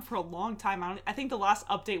been around for a long time. I think the last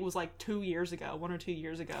update was like 2 years ago, 1 or 2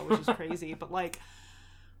 years ago, which is crazy. But like,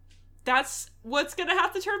 that's what's gonna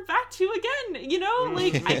have to turn back to again, you know?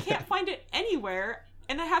 Like, I can't find it anywhere.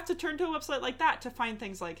 And I have to turn to a website like that to find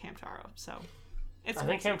things like Hamtaro. So, it's I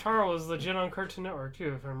think crazy. Hamtaro was legit on Cartoon Network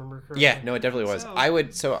too, if I remember correctly. yeah, no, it definitely was.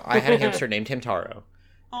 So- I had a hamster named Hamtaro,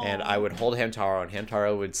 and Aw. I would hold Hamtaro, and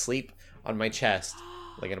Hamtaro would sleep on my chest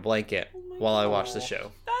like in a blanket my while I watched the God.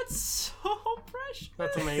 show. That's so precious.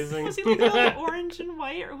 That's amazing. Was he like a little orange and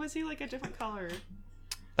white, or was he like a different color?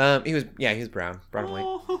 He was brown and white.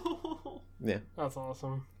 Oh, Yeah. That's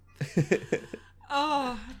awesome.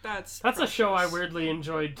 oh that's That's a show I precious. weirdly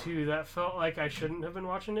enjoyed too. That felt like I shouldn't have been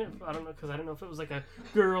watching it. I don't know, because I didn't know if it was like a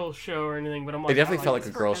girl show or anything. But I'm like, It definitely I felt like like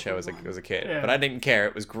a for girl show everyone. as a kid, Yeah. but I didn't care.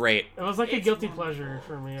 It was great. it was like a It's guilty wonderful. pleasure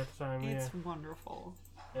for me at the time. It's Yeah. wonderful.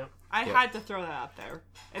 Yep. I Yep. had to throw that out there.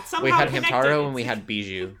 It's somehow We had connected. Hamtaro and It's we like- had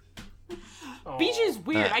Bijou. Aw. Biju's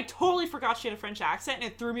weird. Uh, I totally forgot she had a French accent, and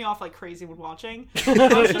it threw me off like crazy when watching.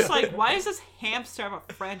 I was just like, why does this hamster have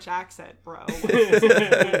a French accent, bro? Like, this is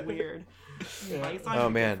really weird. Yeah. Like, it's not Oh, even a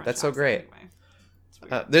good man, French that's so accent great. anyway. It's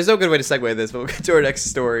weird. There's no good way to segue this, but we'll get to our next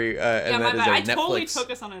story, Yeah, and my that is bad. our I Netflix. totally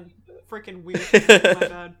took us on a freaking weird thing. My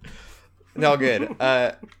bad. No, good.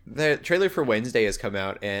 The trailer for Wednesday has come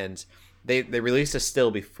out, and they released a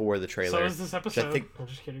still before the trailer. So is this episode? think- I'm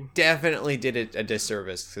just kidding. Definitely did it a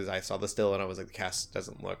disservice because I saw the still and I was like, the cast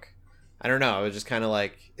doesn't look. I don't know. It was just kind of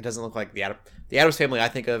like it doesn't look like the Addams Family. I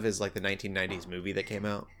think of is like the 1990s movie that came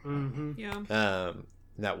out. Mm-hmm. Yeah.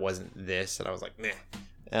 That wasn't this, and I was like,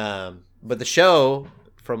 meh. But the show,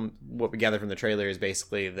 from what we gather from the trailer, is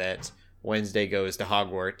basically that Wednesday goes to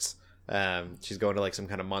Hogwarts. She's going to like some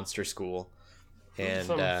kind of monster school, and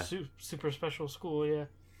Some super special school. Yeah.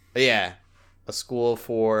 yeah, a school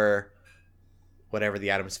for whatever the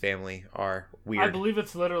Addams Family are. Weird. I believe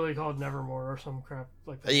it's literally called Nevermore or some crap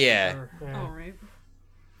like that. Yeah. Or- All right.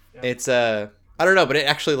 It's I don't know, but it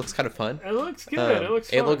actually looks kind of fun. It looks good. It looks.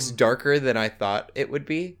 It fun. looks darker than I thought it would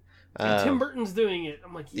be. And Tim Burton's doing it.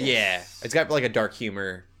 I'm like, yes. Yeah, it's got like a dark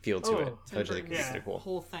humor feel to it, Oh, which I think is yeah. pretty The cool.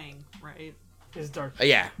 whole thing, right? It's dark.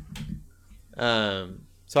 Yeah.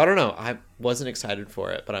 So I don't know. I wasn't excited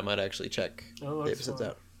for it, but I might actually check It the looks episodes fun.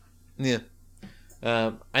 out. Yeah.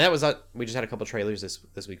 And that was we just had a couple trailers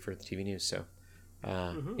this week for the TV news. So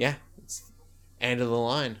yeah, it's end of the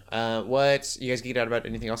line. What you guys geeked out about?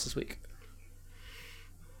 Anything else this week?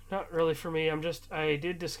 Not really for me. I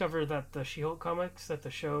did discover that the She-Hulk comics that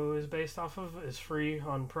the show is based off of is free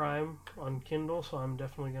on Prime on Kindle, so I'm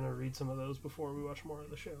definitely gonna read some of those before we watch more of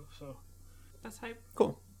the show. So That's hype.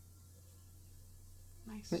 Cool.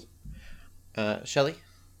 Nice. Shelly?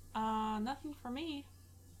 Nothing for me.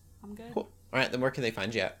 I'm good. Cool. All right, then where can they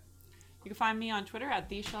find you at? You can find me on Twitter at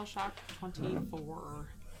TheShellShock24.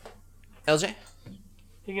 LJ?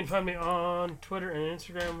 you You can find me on Twitter and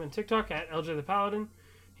Instagram and TikTok at LJ the Paladin.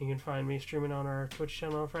 You can find me streaming on our Twitch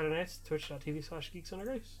channel on Friday nights,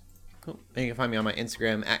 twitch.tv/geeksunderdgrace. Cool. And you can find me on my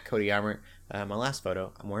Instagram at Cody Armour. My last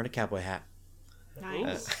photo, I'm wearing a cowboy hat.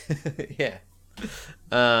 Nice. Yeah.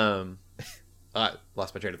 Lost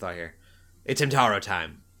my train of thought here. It's Imtaro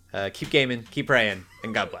time. Keep gaming, keep praying,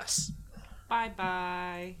 and God bless. Bye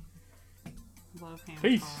bye. Love him.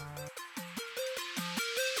 Peace.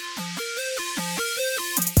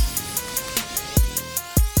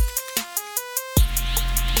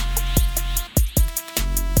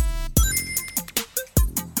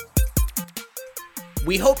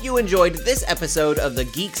 We hope you enjoyed this episode of the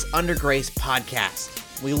Geeks Under Grace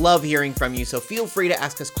podcast. We love hearing from you, so feel free to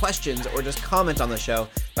ask us questions or just comment on the show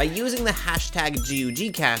by using the hashtag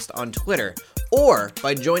GUGcast on Twitter, or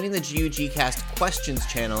by joining the GUGcast questions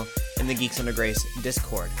channel in the Geeks Under Grace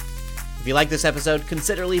Discord. If you like this episode,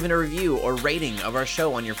 consider leaving a review or rating of our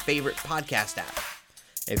show on your favorite podcast app.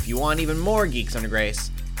 If you want even more Geeks Under Grace,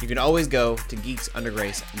 you can always go to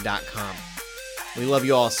geeksundergrace.com. We love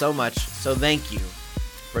you all so much, so thank you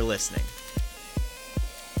for listening.